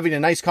person and having a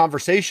nice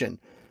conversation.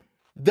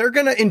 They're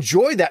going to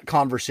enjoy that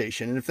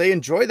conversation. And if they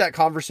enjoy that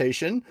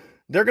conversation,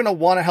 they're going to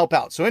want to help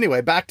out. So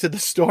anyway, back to the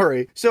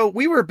story. So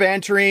we were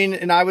bantering,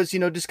 and I was,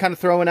 just kind of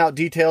throwing out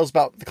details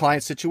about the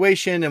client's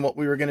situation and what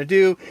we were going to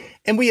do.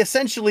 And we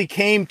essentially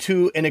came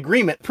to an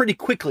agreement pretty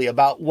quickly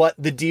about what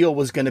the deal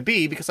was going to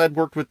be, because I'd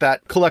worked with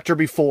that collector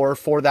before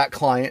for that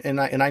client,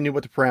 and I knew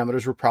what the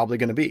parameters were probably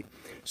going to be.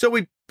 So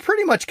we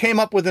pretty much came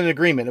up with an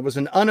agreement. It was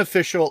an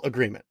unofficial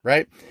agreement,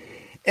 right?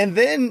 And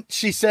then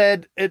she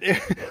said,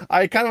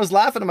 I kind of was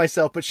laughing to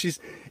myself, but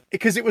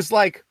because it was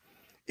like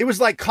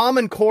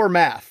Common Core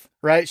math,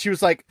 right? She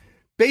was like,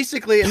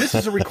 basically, and this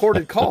is a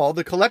recorded call,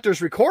 the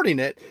collector's recording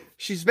it.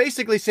 She's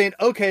basically saying,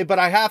 okay, but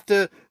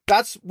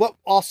that's what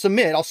I'll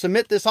submit. I'll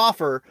submit this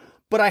offer,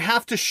 but I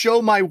have to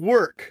show my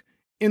work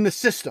in the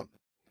system.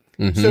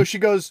 Mm-hmm. So she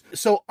goes,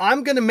 so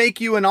I'm going to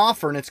make you an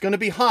offer, and it's going to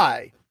be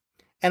high,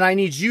 and I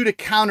need you to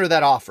counter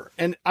that offer.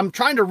 And I'm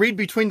trying to read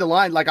between the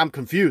lines, like I'm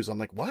confused. I'm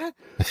like, what?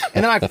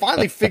 And then I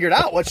finally figured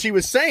out what she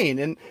was saying.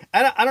 And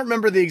I don't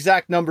remember the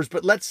exact numbers,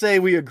 but let's say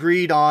we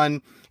agreed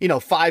on,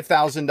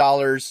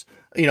 $5,000,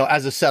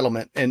 as a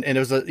settlement. And it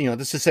was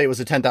let's just say it was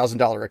a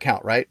 $10,000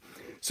 account, right?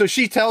 So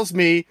she tells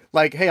me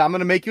like, hey, I'm going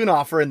to make you an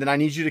offer, and then I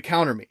need you to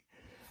counter me.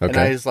 Okay. And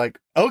I was like,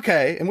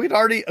 okay. And we'd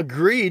already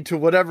agreed to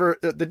whatever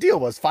the deal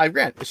was,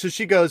 $5,000. So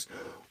she goes,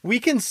 we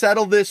can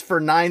settle this for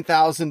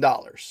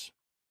 $9,000.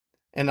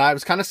 And I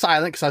was kind of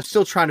silent because I was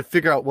still trying to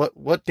figure out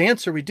what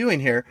dance are we doing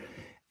here.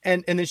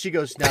 And then she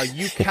goes, now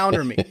you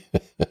counter me.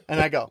 And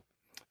I go,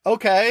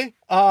 okay.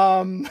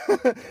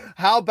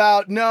 How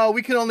about, no,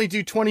 we can only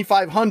do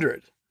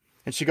 2,500.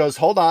 And she goes,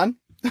 hold on.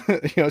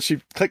 She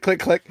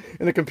click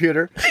in the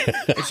computer.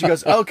 And she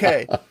goes,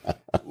 okay,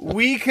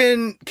 we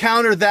can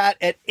counter that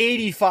at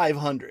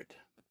 8,500.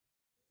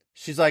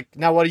 She's like,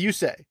 now what do you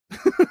say?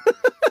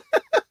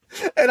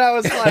 And I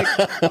was like,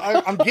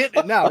 I'm getting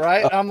it now,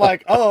 right? I'm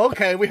like, oh,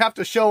 okay, we have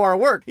to show our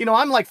work.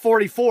 I'm like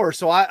 44,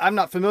 so I'm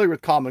not familiar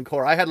with Common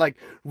Core. I had like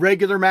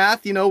regular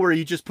math, where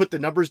you just put the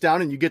numbers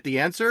down and you get the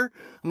answer.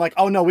 I'm like,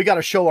 oh no, we got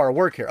to show our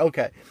work here.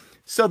 Okay.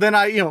 So then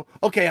I,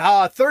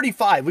 okay,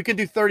 35, we can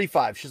do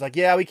 35. She's like,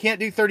 yeah, we can't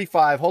do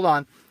 35. Hold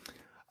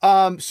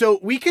on. So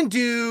we can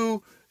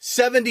do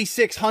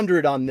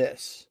 7,600 on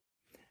this.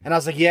 And I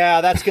was like,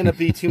 yeah, that's going to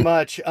be too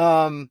much.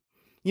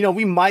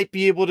 We might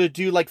be able to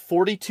do like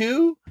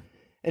 42.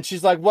 And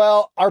she's like,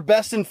 well, our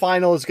best and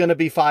final is going to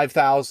be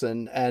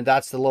 5,000. And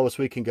that's the lowest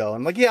we can go.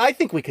 I'm like, yeah, I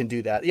think we can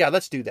do that. Yeah,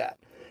 let's do that.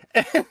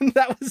 And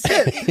that was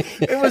it.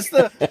 It was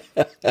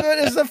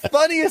the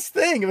funniest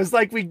thing. It was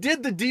like we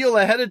did the deal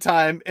ahead of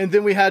time and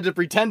then we had to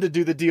pretend to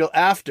do the deal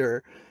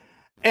after.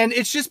 And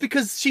it's just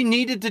because she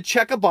needed to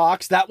check a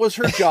box. That was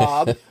her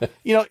job.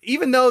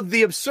 Even though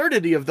the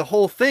absurdity of the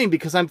whole thing,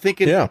 because I'm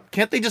thinking,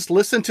 can't they just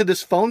listen to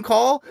this phone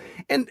call?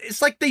 And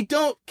it's like they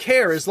don't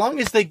care as long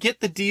as they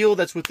get the deal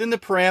that's within the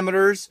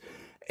parameters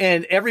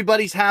and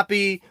everybody's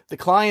happy. The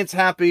client's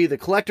happy. The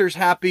collector's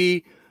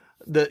happy.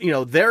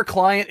 Their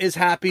client is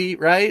happy,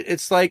 right?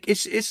 It's like,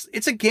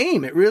 it's a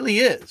game. It really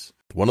is.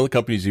 One of the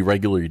companies you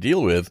regularly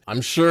deal with,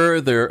 I'm sure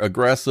they're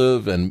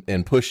aggressive and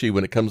pushy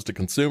when it comes to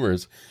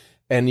consumers.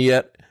 And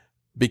yet,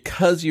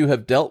 because you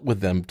have dealt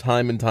with them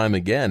time and time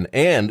again,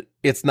 and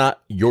it's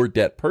not your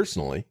debt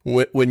personally,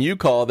 when you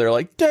call, they're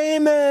like,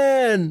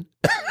 Damon!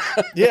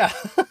 Yeah.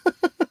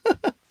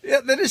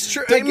 Yeah, that is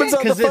true. Damon's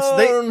on the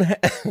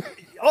phone.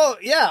 Oh,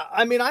 yeah.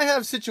 I mean, I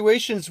have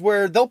situations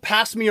where they'll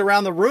pass me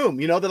around the room.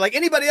 They're like,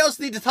 anybody else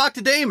need to talk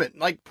to Damon?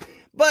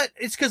 But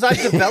it's because I've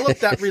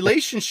developed that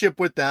relationship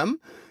with them.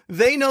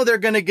 They know they're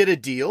going to get a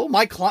deal.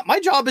 My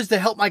job is to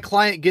help my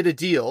client get a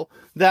deal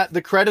that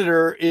the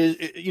creditor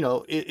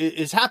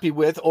is happy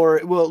with, or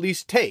will at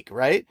least take,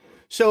 right?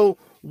 So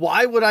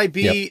why would I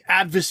be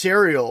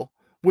adversarial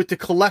with the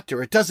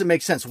collector? It doesn't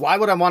make sense. Why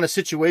would I want a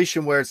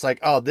situation where it's like,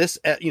 oh, this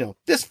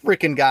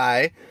freaking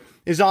guy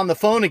is on the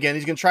phone again.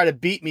 He's going to try to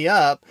beat me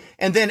up.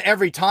 And then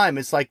every time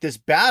it's like this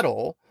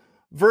battle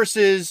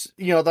versus,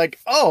 like,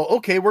 oh,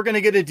 okay, we're going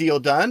to get a deal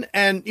done.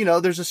 And,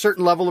 there's a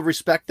certain level of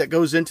respect that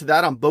goes into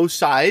that on both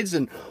sides.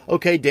 And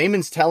okay,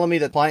 Damon's telling me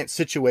the client's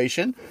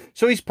situation.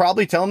 So he's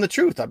probably telling the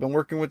truth. I've been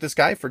working with this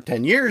guy for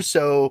 10 years.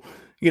 So,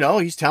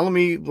 he's telling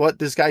me what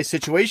this guy's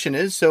situation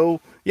is.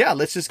 So yeah,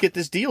 let's just get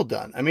this deal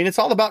done. I mean, it's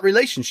all about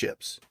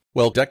relationships.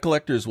 Well, debt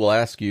collectors will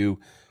ask you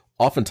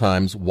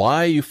oftentimes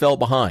why you fell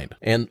behind.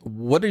 And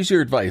what is your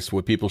advice,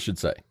 what people should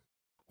say?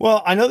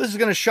 Well, I know this is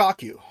going to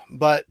shock you,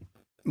 but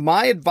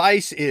my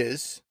advice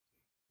is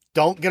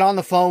don't get on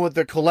the phone with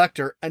the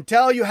collector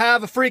until you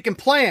have a freaking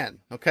plan.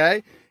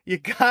 Okay. You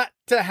got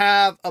to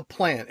have a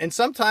plan. And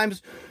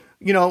sometimes,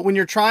 when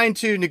you're trying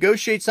to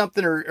negotiate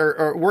something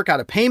or work out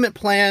a payment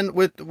plan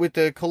with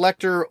the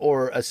collector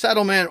or a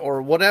settlement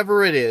or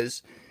whatever it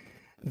is,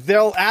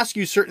 they'll ask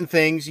you certain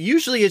things.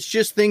 Usually it's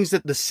just things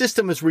that the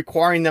system is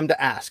requiring them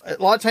to ask.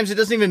 A lot of times it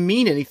doesn't even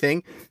mean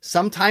anything.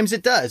 Sometimes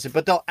it does,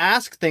 but they'll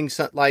ask things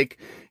like,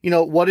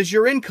 what is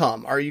your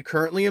income? Are you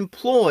currently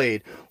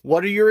employed?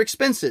 What are your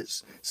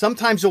expenses?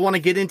 Sometimes they'll want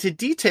to get into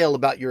detail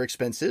about your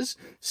expenses.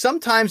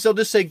 Sometimes they'll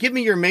just say, give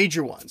me your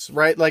major ones,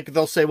 right? Like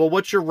they'll say, well,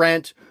 what's your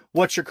rent?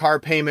 What's your car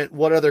payment?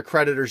 What other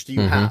creditors do you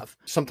have?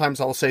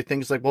 Sometimes I'll say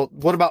things like, well,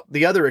 what about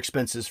the other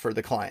expenses for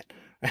the client?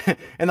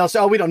 And they'll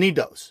say, oh, we don't need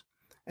those.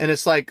 And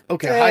it's like,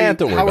 okay,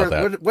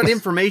 what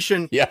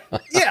information? Yeah,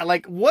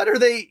 like what are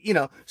they,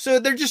 so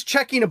they're just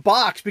checking a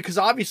box because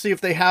obviously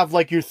if they have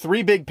like your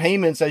 3 big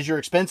payments as your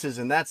expenses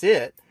and that's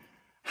it,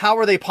 how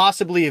are they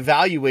possibly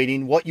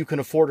evaluating what you can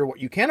afford or what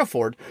you can't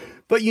afford?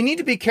 But you need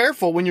to be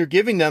careful when you're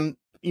giving them,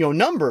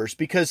 numbers,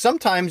 because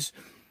sometimes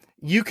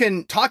you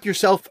can talk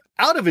yourself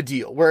out of a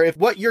deal where if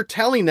what you're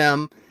telling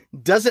them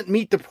doesn't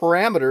meet the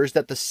parameters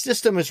that the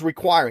system is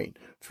requiring.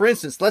 For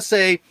instance, let's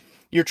say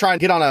you're trying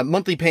to get on a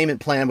monthly payment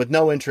plan with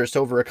no interest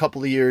over a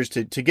couple of years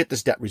to get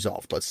this debt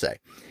resolved, let's say.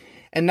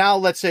 And now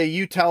let's say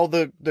you tell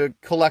the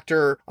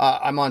collector,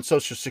 I'm on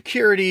Social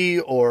Security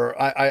or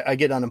I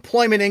get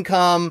unemployment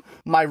income.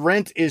 My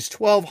rent is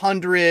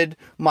 $1,200.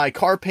 My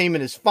car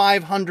payment is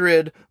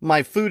 $500.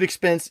 My food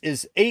expense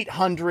is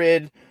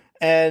 $800.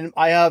 And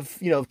I have,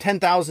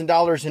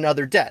 $10,000 in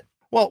other debt.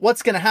 Well,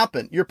 what's going to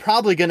happen? You're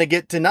probably going to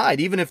get denied,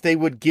 even if they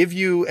would give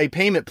you a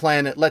payment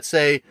plan at, let's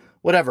say,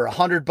 whatever,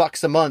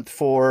 $100 a month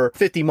for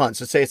 50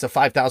 months. Let's say it's a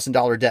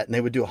 $5,000 debt and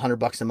they would do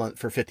 $100 a month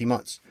for 50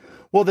 months.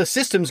 Well, the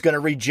system's going to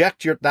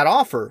reject that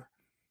offer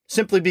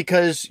simply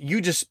because you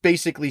just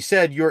basically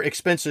said your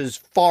expenses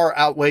far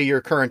outweigh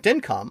your current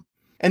income.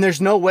 And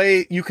there's no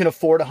way you can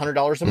afford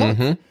 $100 a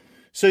month.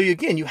 So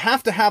again, you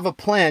have to have a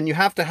plan. You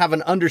have to have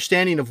an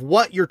understanding of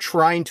what you're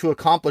trying to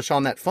accomplish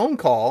on that phone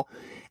call.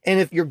 And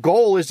if your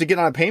goal is to get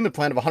on a payment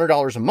plan of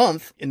 $100 a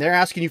month and they're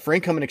asking you for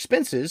income and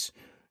expenses,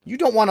 you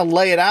don't want to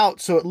lay it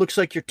out so it looks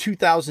like you're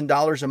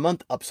 $2,000 a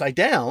month upside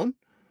down,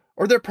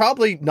 or they're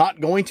probably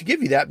not going to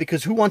give you that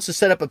because who wants to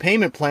set up a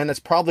payment plan that's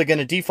probably going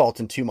to default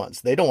in 2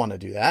 months? They don't want to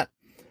do that.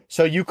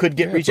 So you could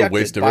get rejected it's a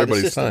waste of by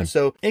everybody's the system. time.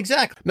 So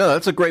exactly. No,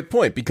 that's a great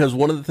point because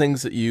one of the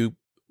things that you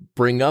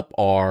bring up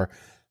are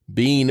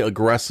being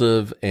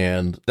aggressive,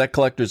 and debt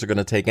collectors are going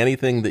to take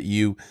anything that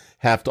you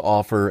have to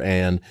offer,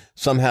 and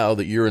somehow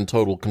that you're in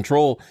total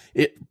control.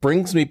 It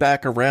brings me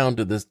back around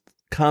to this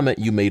comment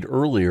you made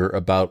earlier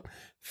about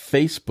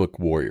Facebook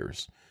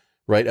warriors,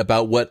 right?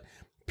 About what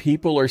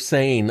people are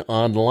saying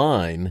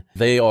online.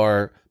 They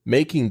are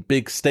making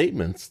big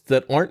statements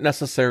that aren't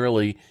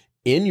necessarily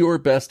in your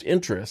best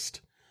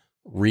interest,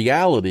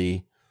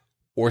 reality,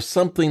 or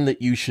something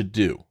that you should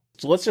do.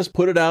 So let's just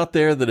put it out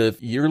there that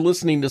if you're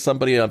listening to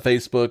somebody on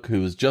Facebook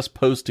who's just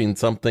posting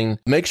something,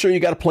 make sure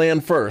you got a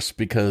plan first,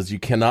 because you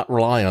cannot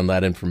rely on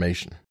that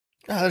information.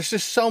 There's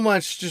just so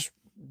much just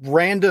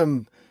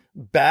random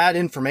bad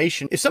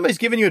information. If somebody's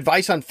giving you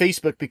advice on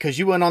Facebook because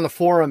you went on the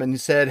forum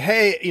and said,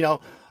 hey,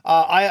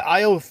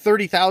 I owe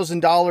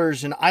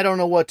 $30,000 and I don't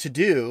know what to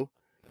do,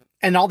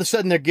 and all of a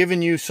sudden they're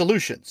giving you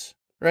solutions,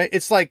 right?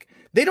 It's like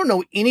they don't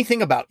know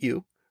anything about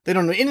you. They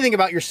don't know anything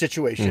about your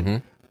situation.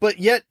 Mm-hmm. But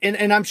yet,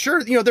 and I'm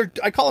sure,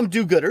 I call them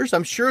do-gooders.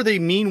 I'm sure they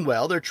mean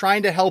well. They're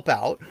trying to help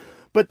out.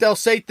 But they'll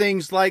say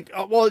things like,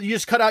 well, you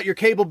just cut out your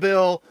cable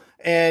bill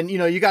and,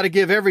 you got to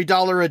give every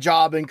dollar a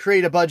job and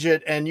create a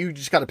budget and you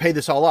just got to pay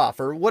this all off,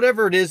 or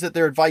whatever it is that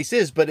their advice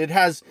is. But it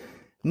has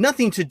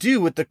nothing to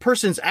do with the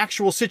person's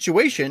actual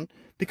situation,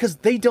 because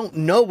they don't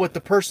know what the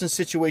person's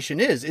situation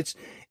is.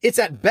 It's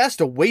at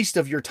best a waste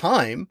of your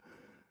time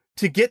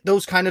to get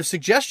those kind of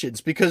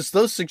suggestions, because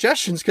those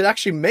suggestions could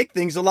actually make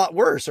things a lot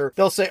worse. Or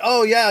they'll say,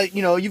 oh yeah,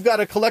 you've got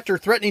a collector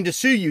threatening to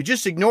sue you.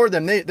 Just ignore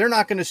them. They're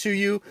not going to sue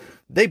you.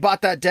 They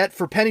bought that debt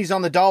for pennies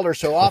on the dollar.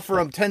 So offer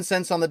them 10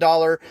 cents on the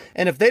dollar.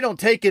 And if they don't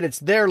take it, it's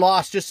their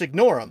loss. Just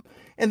ignore them.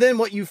 And then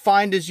what you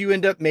find is you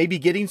end up maybe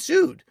getting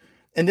sued,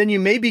 and then you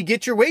maybe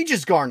get your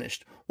wages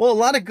garnished. Well, a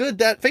lot of good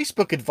that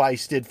Facebook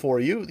advice did for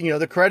you.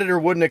 The creditor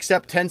wouldn't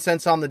accept 10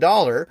 cents on the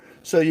dollar,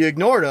 so you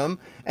ignored them,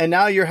 and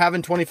now you're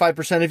having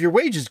 25% of your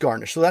wages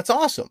garnished. So that's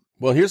awesome.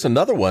 Well, here's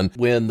another one.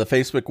 When the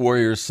Facebook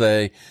warriors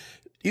say,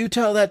 you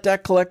tell that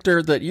debt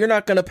collector that you're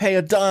not going to pay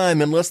a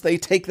dime unless they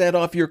take that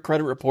off your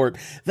credit report.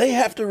 They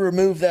have to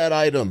remove that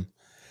item.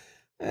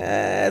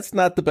 It's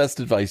not the best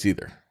advice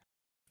either.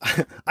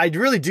 I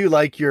really do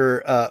like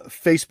your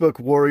Facebook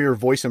warrior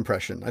voice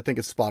impression. I think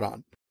it's spot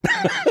on.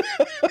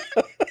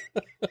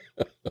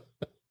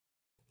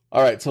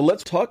 All right, so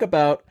let's talk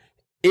about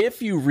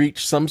if you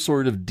reach some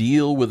sort of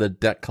deal with a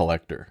debt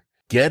collector,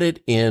 get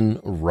it in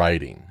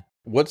writing.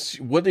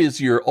 What is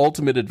your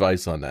ultimate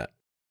advice on that?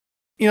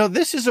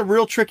 This is a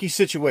real tricky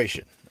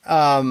situation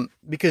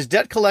because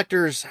debt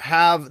collectors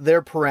have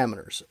their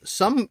parameters.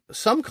 Some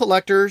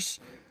collectors,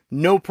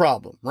 no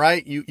problem,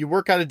 right? You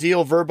work out a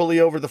deal verbally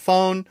over the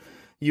phone.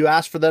 You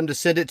ask for them to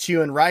send it to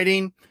you in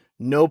writing.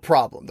 No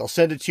problem. They'll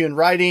send it to you in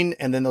writing,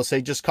 and then they'll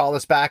say, just call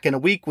us back in a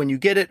week when you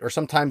get it. Or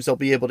sometimes they'll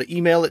be able to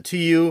email it to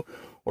you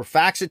or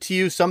fax it to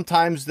you.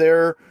 Sometimes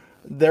they're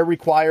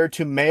required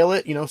to mail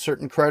it.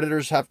 Certain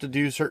creditors have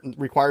to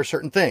require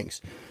certain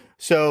things.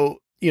 So,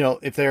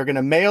 if they're going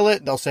to mail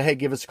it, they'll say, hey,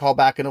 give us a call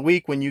back in a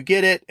week when you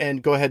get it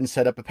and go ahead and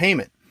set up a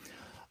payment.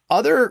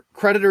 Other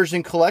creditors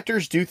and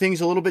collectors do things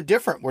a little bit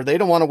different, where they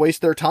don't want to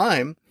waste their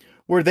time,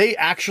 where they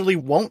actually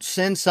won't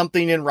send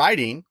something in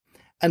writing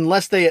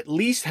unless they at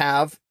least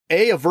have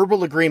a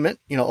verbal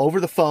agreement, over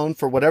the phone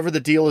for whatever the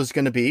deal is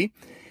going to be,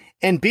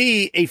 and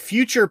B, a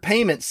future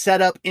payment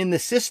set up in the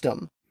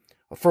system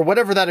for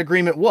whatever that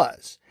agreement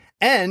was,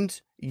 and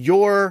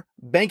your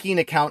banking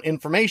account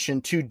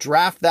information to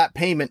draft that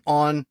payment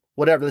on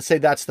whatever. Let's say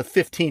that's the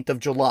 15th of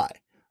July.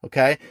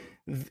 Okay.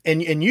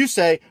 And you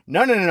say,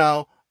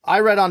 no. I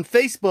read on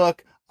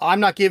Facebook, I'm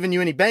not giving you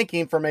any banking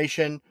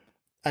information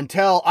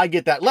until I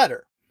get that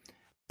letter.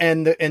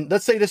 And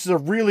let's say this is a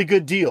really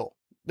good deal.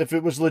 If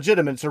it was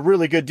legitimate, it's a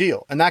really good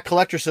deal. And that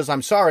collector says,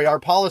 I'm sorry, our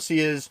policy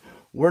is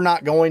we're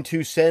not going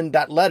to send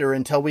that letter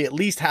until we at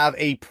least have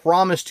a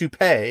promise to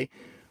pay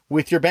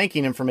with your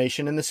banking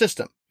information in the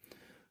system.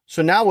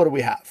 So now what do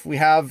we have? We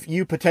have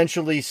you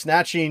potentially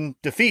snatching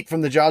defeat from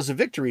the jaws of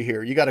victory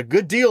here. You got a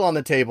good deal on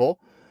the table,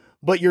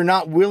 but you're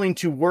not willing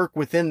to work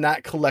within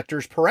that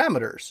collector's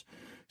parameters.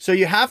 So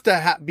you have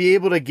to be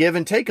able to give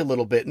and take a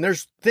little bit. And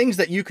there's things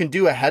that you can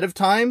do ahead of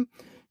time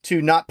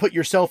to not put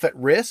yourself at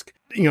risk.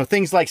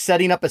 Things like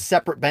setting up a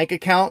separate bank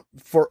account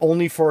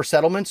only for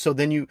settlements. So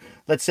then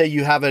let's say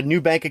you have a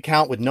new bank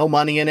account with no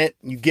money in it.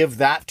 You give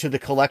that to the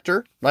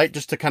collector, right?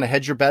 Just to kind of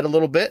hedge your bet a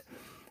little bit.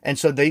 And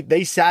so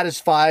they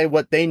satisfy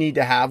what they need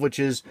to have, which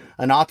is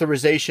an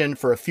authorization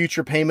for a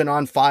future payment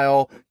on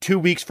file 2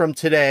 weeks from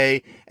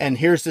today. And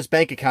here's this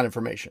bank account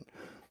information.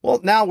 Well,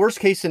 now worst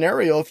case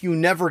scenario, if you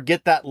never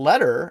get that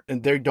letter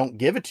and they don't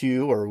give it to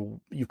you, or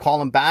you call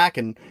them back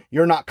and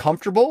you're not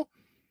comfortable,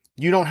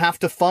 you don't have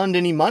to fund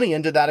any money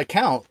into that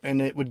account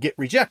and it would get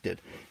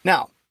rejected.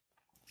 Now,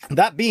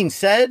 that being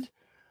said,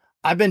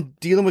 I've been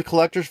dealing with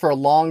collectors for a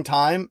long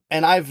time,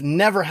 and I've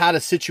never had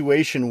a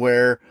situation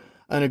where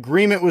an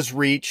agreement was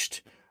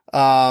reached,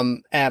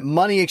 and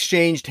money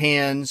exchanged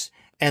hands,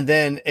 and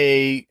then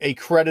a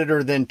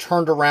creditor then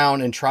turned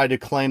around and tried to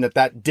claim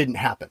that didn't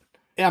happen.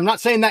 And I'm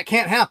not saying that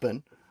can't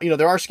happen.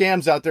 There are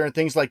scams out there and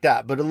things like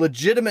that, but a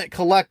legitimate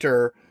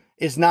collector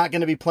is not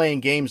going to be playing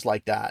games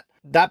like that.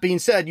 That being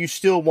said, you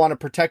still want to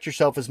protect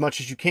yourself as much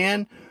as you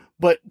can,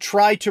 but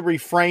try to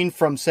refrain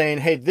from saying,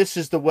 hey, this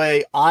is the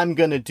way I'm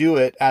going to do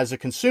it as a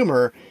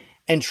consumer,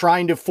 and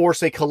trying to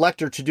force a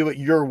collector to do it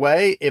your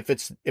way.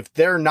 If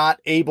they're not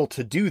able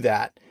to do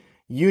that,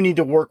 you need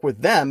to work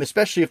with them,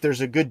 especially if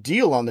there's a good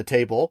deal on the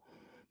table,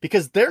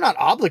 because they're not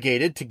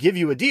obligated to give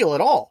you a deal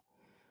at all.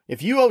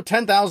 If you owe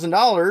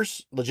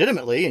 $10,000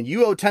 legitimately, and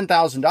you owe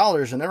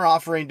 $10,000 and they're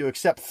offering to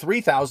accept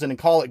 $3,000 and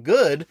call it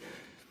good,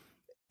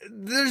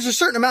 there's a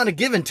certain amount of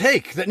give and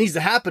take that needs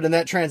to happen in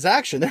that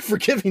transaction. They're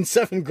forgiving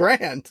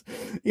 $7,000,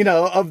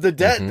 of the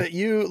debt that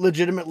you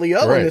legitimately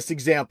owe in this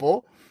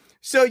example.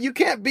 So you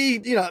can't be,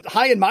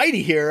 high and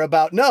mighty here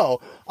about, no,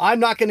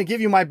 I'm not going to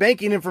give you my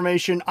banking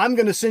information. I'm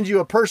going to send you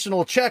a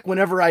personal check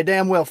whenever I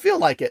damn well feel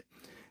like it.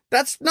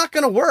 That's not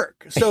going to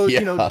work. So,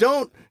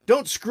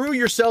 don't screw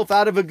yourself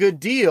out of a good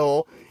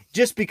deal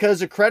just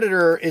because a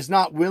creditor is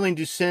not willing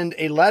to send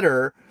a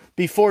letter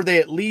before they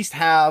at least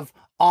have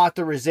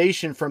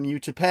authorization from you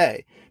to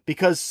pay.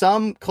 Because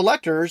some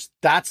collectors,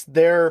 that's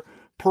their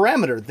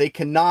parameter. They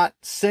cannot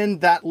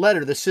send that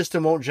letter. The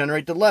system won't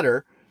generate the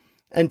letter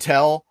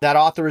until that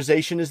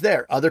authorization is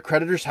there. Other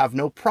creditors have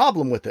no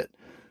problem with it.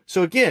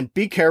 So again,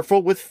 be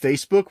careful with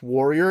Facebook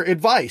warrior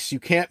advice. You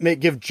can't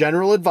give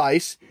general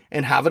advice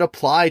and have it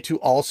apply to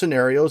all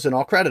scenarios and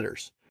all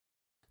creditors.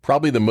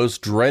 Probably the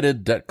most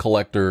dreaded debt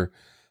collector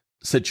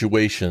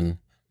situation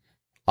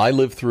I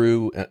live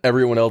through, and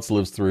everyone else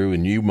lives through,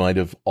 and you might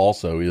have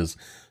also, is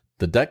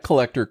the debt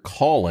collector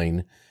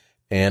calling,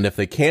 and if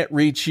they can't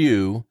reach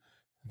you,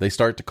 they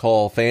start to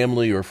call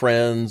family or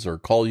friends or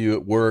call you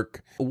at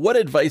work. What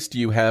advice do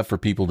you have for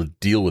people to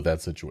deal with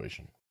that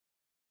situation?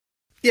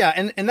 Yeah,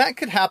 and that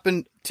could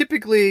happen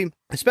typically,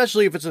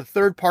 especially if it's a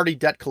third-party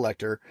debt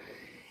collector.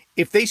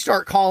 If they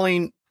start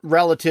calling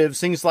relatives,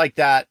 things like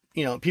that,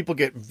 people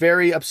get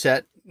very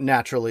upset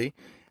naturally.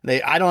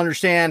 I don't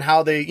understand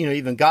how they,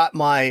 even got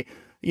my,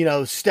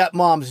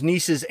 stepmom's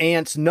niece's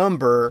aunt's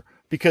number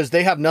because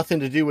they have nothing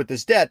to do with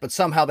this debt, but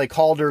somehow they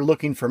called her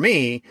looking for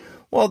me.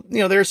 Well,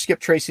 there's skip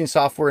tracing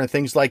software and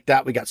things like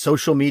that. We got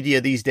social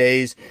media these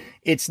days.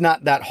 It's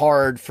not that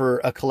hard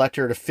for a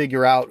collector to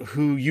figure out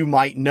who you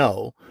might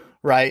know,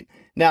 right?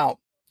 Now,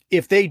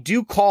 if they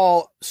do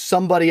call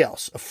somebody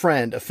else, a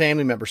friend, a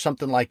family member,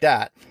 something like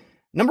that,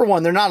 number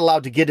one, they're not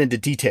allowed to get into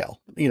detail.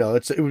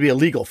 It would be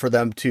illegal for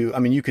them to,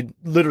 you could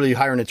literally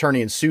hire an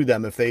attorney and sue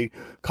them if they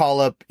call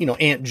up,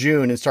 Aunt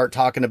June and start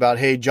talking about,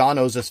 hey, John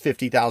owes us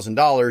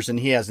 $50,000 and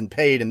he hasn't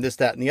paid and this,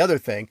 that, and the other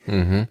thing.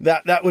 Mm-hmm.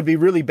 That would be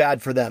really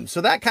bad for them. So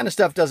that kind of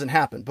stuff doesn't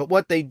happen. But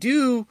what they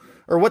do,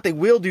 or what they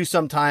will do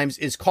sometimes,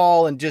 is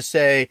call and just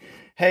say,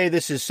 hey,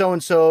 this is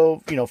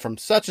so-and-so, from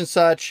such and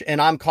such, and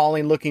I'm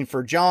calling looking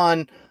for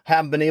John.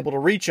 Haven't been able to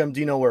reach him. Do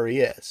you know where he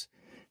is?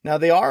 Now,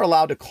 they are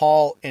allowed to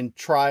call and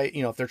try,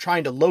 if they're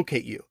trying to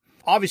locate you.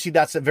 Obviously,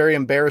 that's a very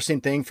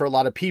embarrassing thing for a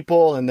lot of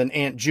people. And then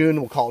Aunt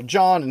June will call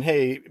John and,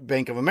 hey,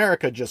 Bank of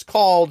America just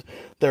called.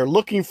 They're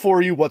looking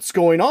for you. What's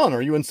going on?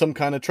 Are you in some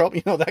kind of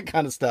trouble? That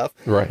kind of stuff.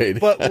 Right.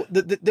 But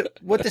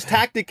what this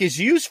tactic is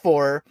used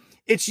for,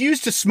 it's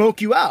used to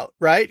smoke you out,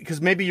 right?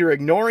 Because maybe you're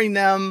ignoring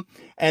them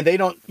and they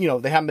don't,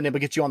 they haven't been able to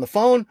get you on the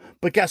phone.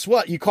 But guess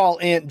what? You call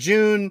Aunt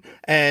June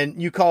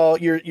and you call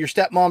your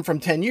stepmom from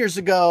 10 years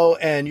ago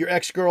and your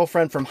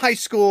ex-girlfriend from high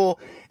school.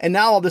 And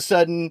now all of a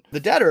sudden the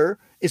debtor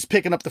is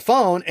picking up the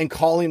phone and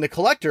calling the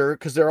collector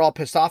because they're all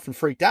pissed off and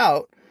freaked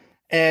out.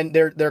 And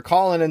they're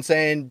calling and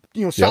saying,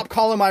 stop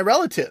calling my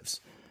relatives.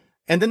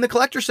 And then the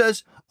collector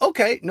says,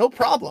 okay, no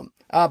problem.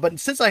 But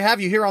since I have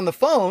you here on the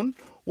phone,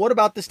 what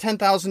about this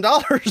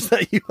 $10,000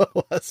 that you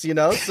owe us?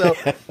 So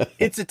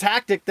it's a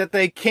tactic that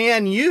they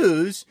can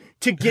use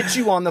to get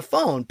you on the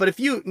phone. But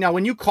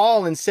when you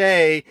call and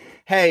say,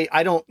 hey,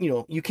 I don't,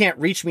 you can't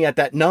reach me at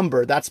that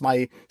number. That's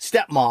my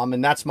stepmom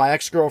and that's my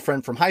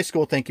ex-girlfriend from high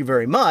school. Thank you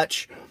very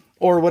much.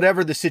 Or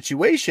whatever the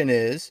situation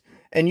is.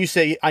 And you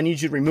say, I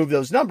need you to remove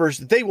those numbers.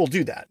 They will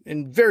do that.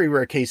 In very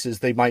rare cases,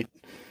 they might,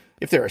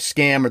 if they're a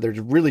scam or they're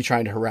really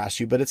trying to harass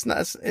you, but it's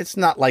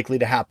not likely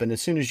to happen.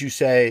 As soon as you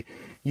say,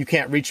 you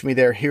can't reach me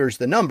there, here's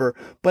the number.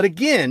 But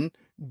again,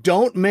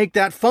 don't make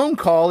that phone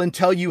call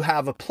until you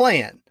have a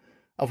plan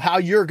of how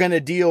you're going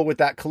to deal with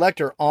that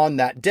collector on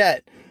that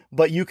debt.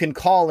 But you can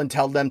call and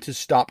tell them to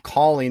stop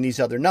calling these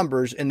other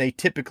numbers, and they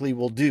typically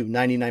will do.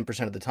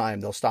 99% of the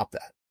time, they'll stop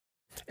that.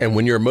 And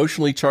when you're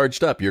emotionally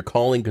charged up, you're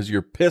calling because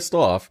you're pissed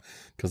off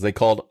because they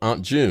called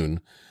Aunt June.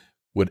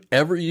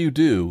 Whatever you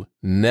do,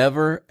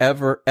 never,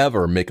 ever,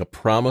 ever make a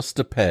promise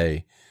to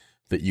pay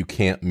that you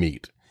can't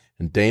meet.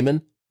 And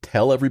Damon,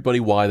 tell everybody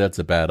why that's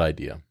a bad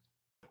idea.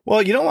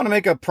 Well, you don't want to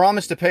make a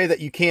promise to pay that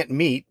you can't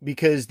meet,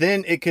 because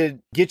then it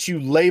could get you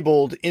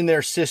labeled in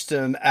their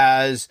system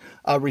as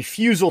a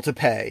refusal to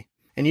pay.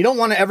 And you don't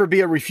want to ever be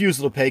a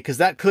refusal to pay, because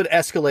that could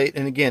escalate.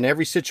 And again,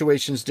 every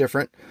situation is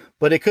different,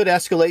 but it could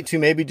escalate to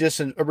maybe just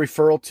a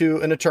referral to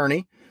an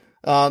attorney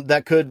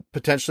that could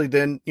potentially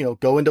then,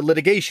 go into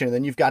litigation. And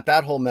then you've got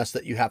that whole mess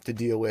that you have to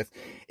deal with.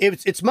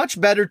 It's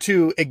much better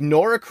to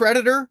ignore a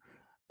creditor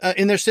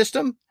in their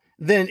system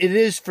than it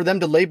is for them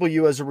to label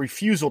you as a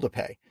refusal to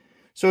pay.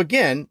 So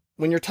again,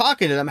 when you're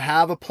talking to them,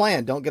 have a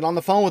plan. Don't get on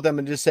the phone with them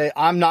and just say,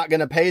 I'm not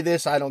going to pay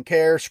this. I don't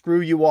care. Screw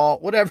you all.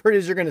 Whatever it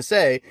is you're going to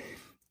say.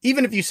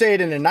 Even if you say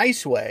it in a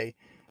nice way,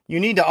 you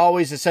need to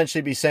always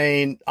essentially be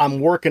saying,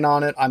 I'm working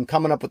on it. I'm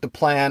coming up with a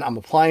plan. I'm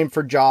applying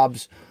for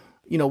jobs.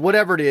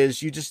 Whatever it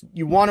is,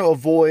 you want to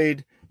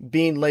avoid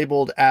being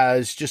labeled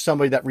as just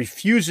somebody that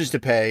refuses to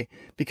pay,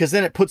 because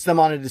then it puts them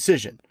on a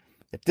decision.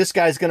 If this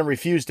guy's going to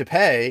refuse to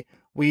pay,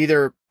 we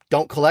either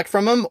don't collect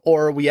from him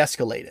or we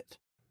escalate it.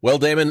 Well,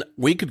 Damon,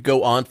 we could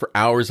go on for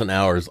hours and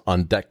hours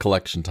on debt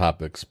collection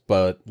topics,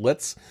 but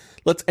let's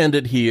end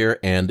it here.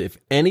 And if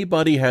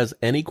anybody has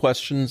any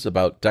questions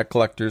about debt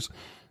collectors,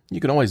 you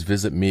can always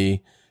visit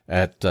me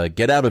at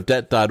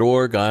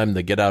getoutofdebt.org. I'm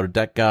the Get Out of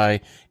Debt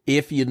guy.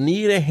 If you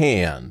need a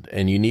hand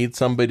and you need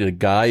somebody to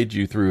guide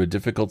you through a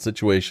difficult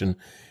situation,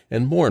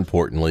 and more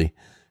importantly,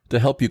 to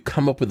help you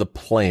come up with a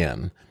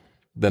plan,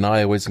 then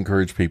I always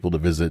encourage people to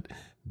visit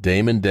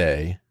Damon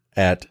Day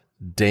at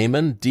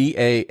Damon,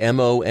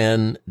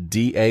 DAMONDAY.com.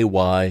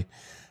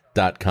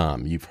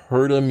 You've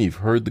heard him. You've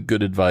heard the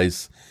good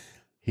advice.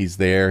 He's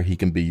there. He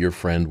can be your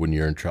friend when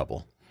you're in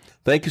trouble.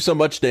 Thank you so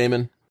much,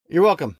 Damon. You're welcome.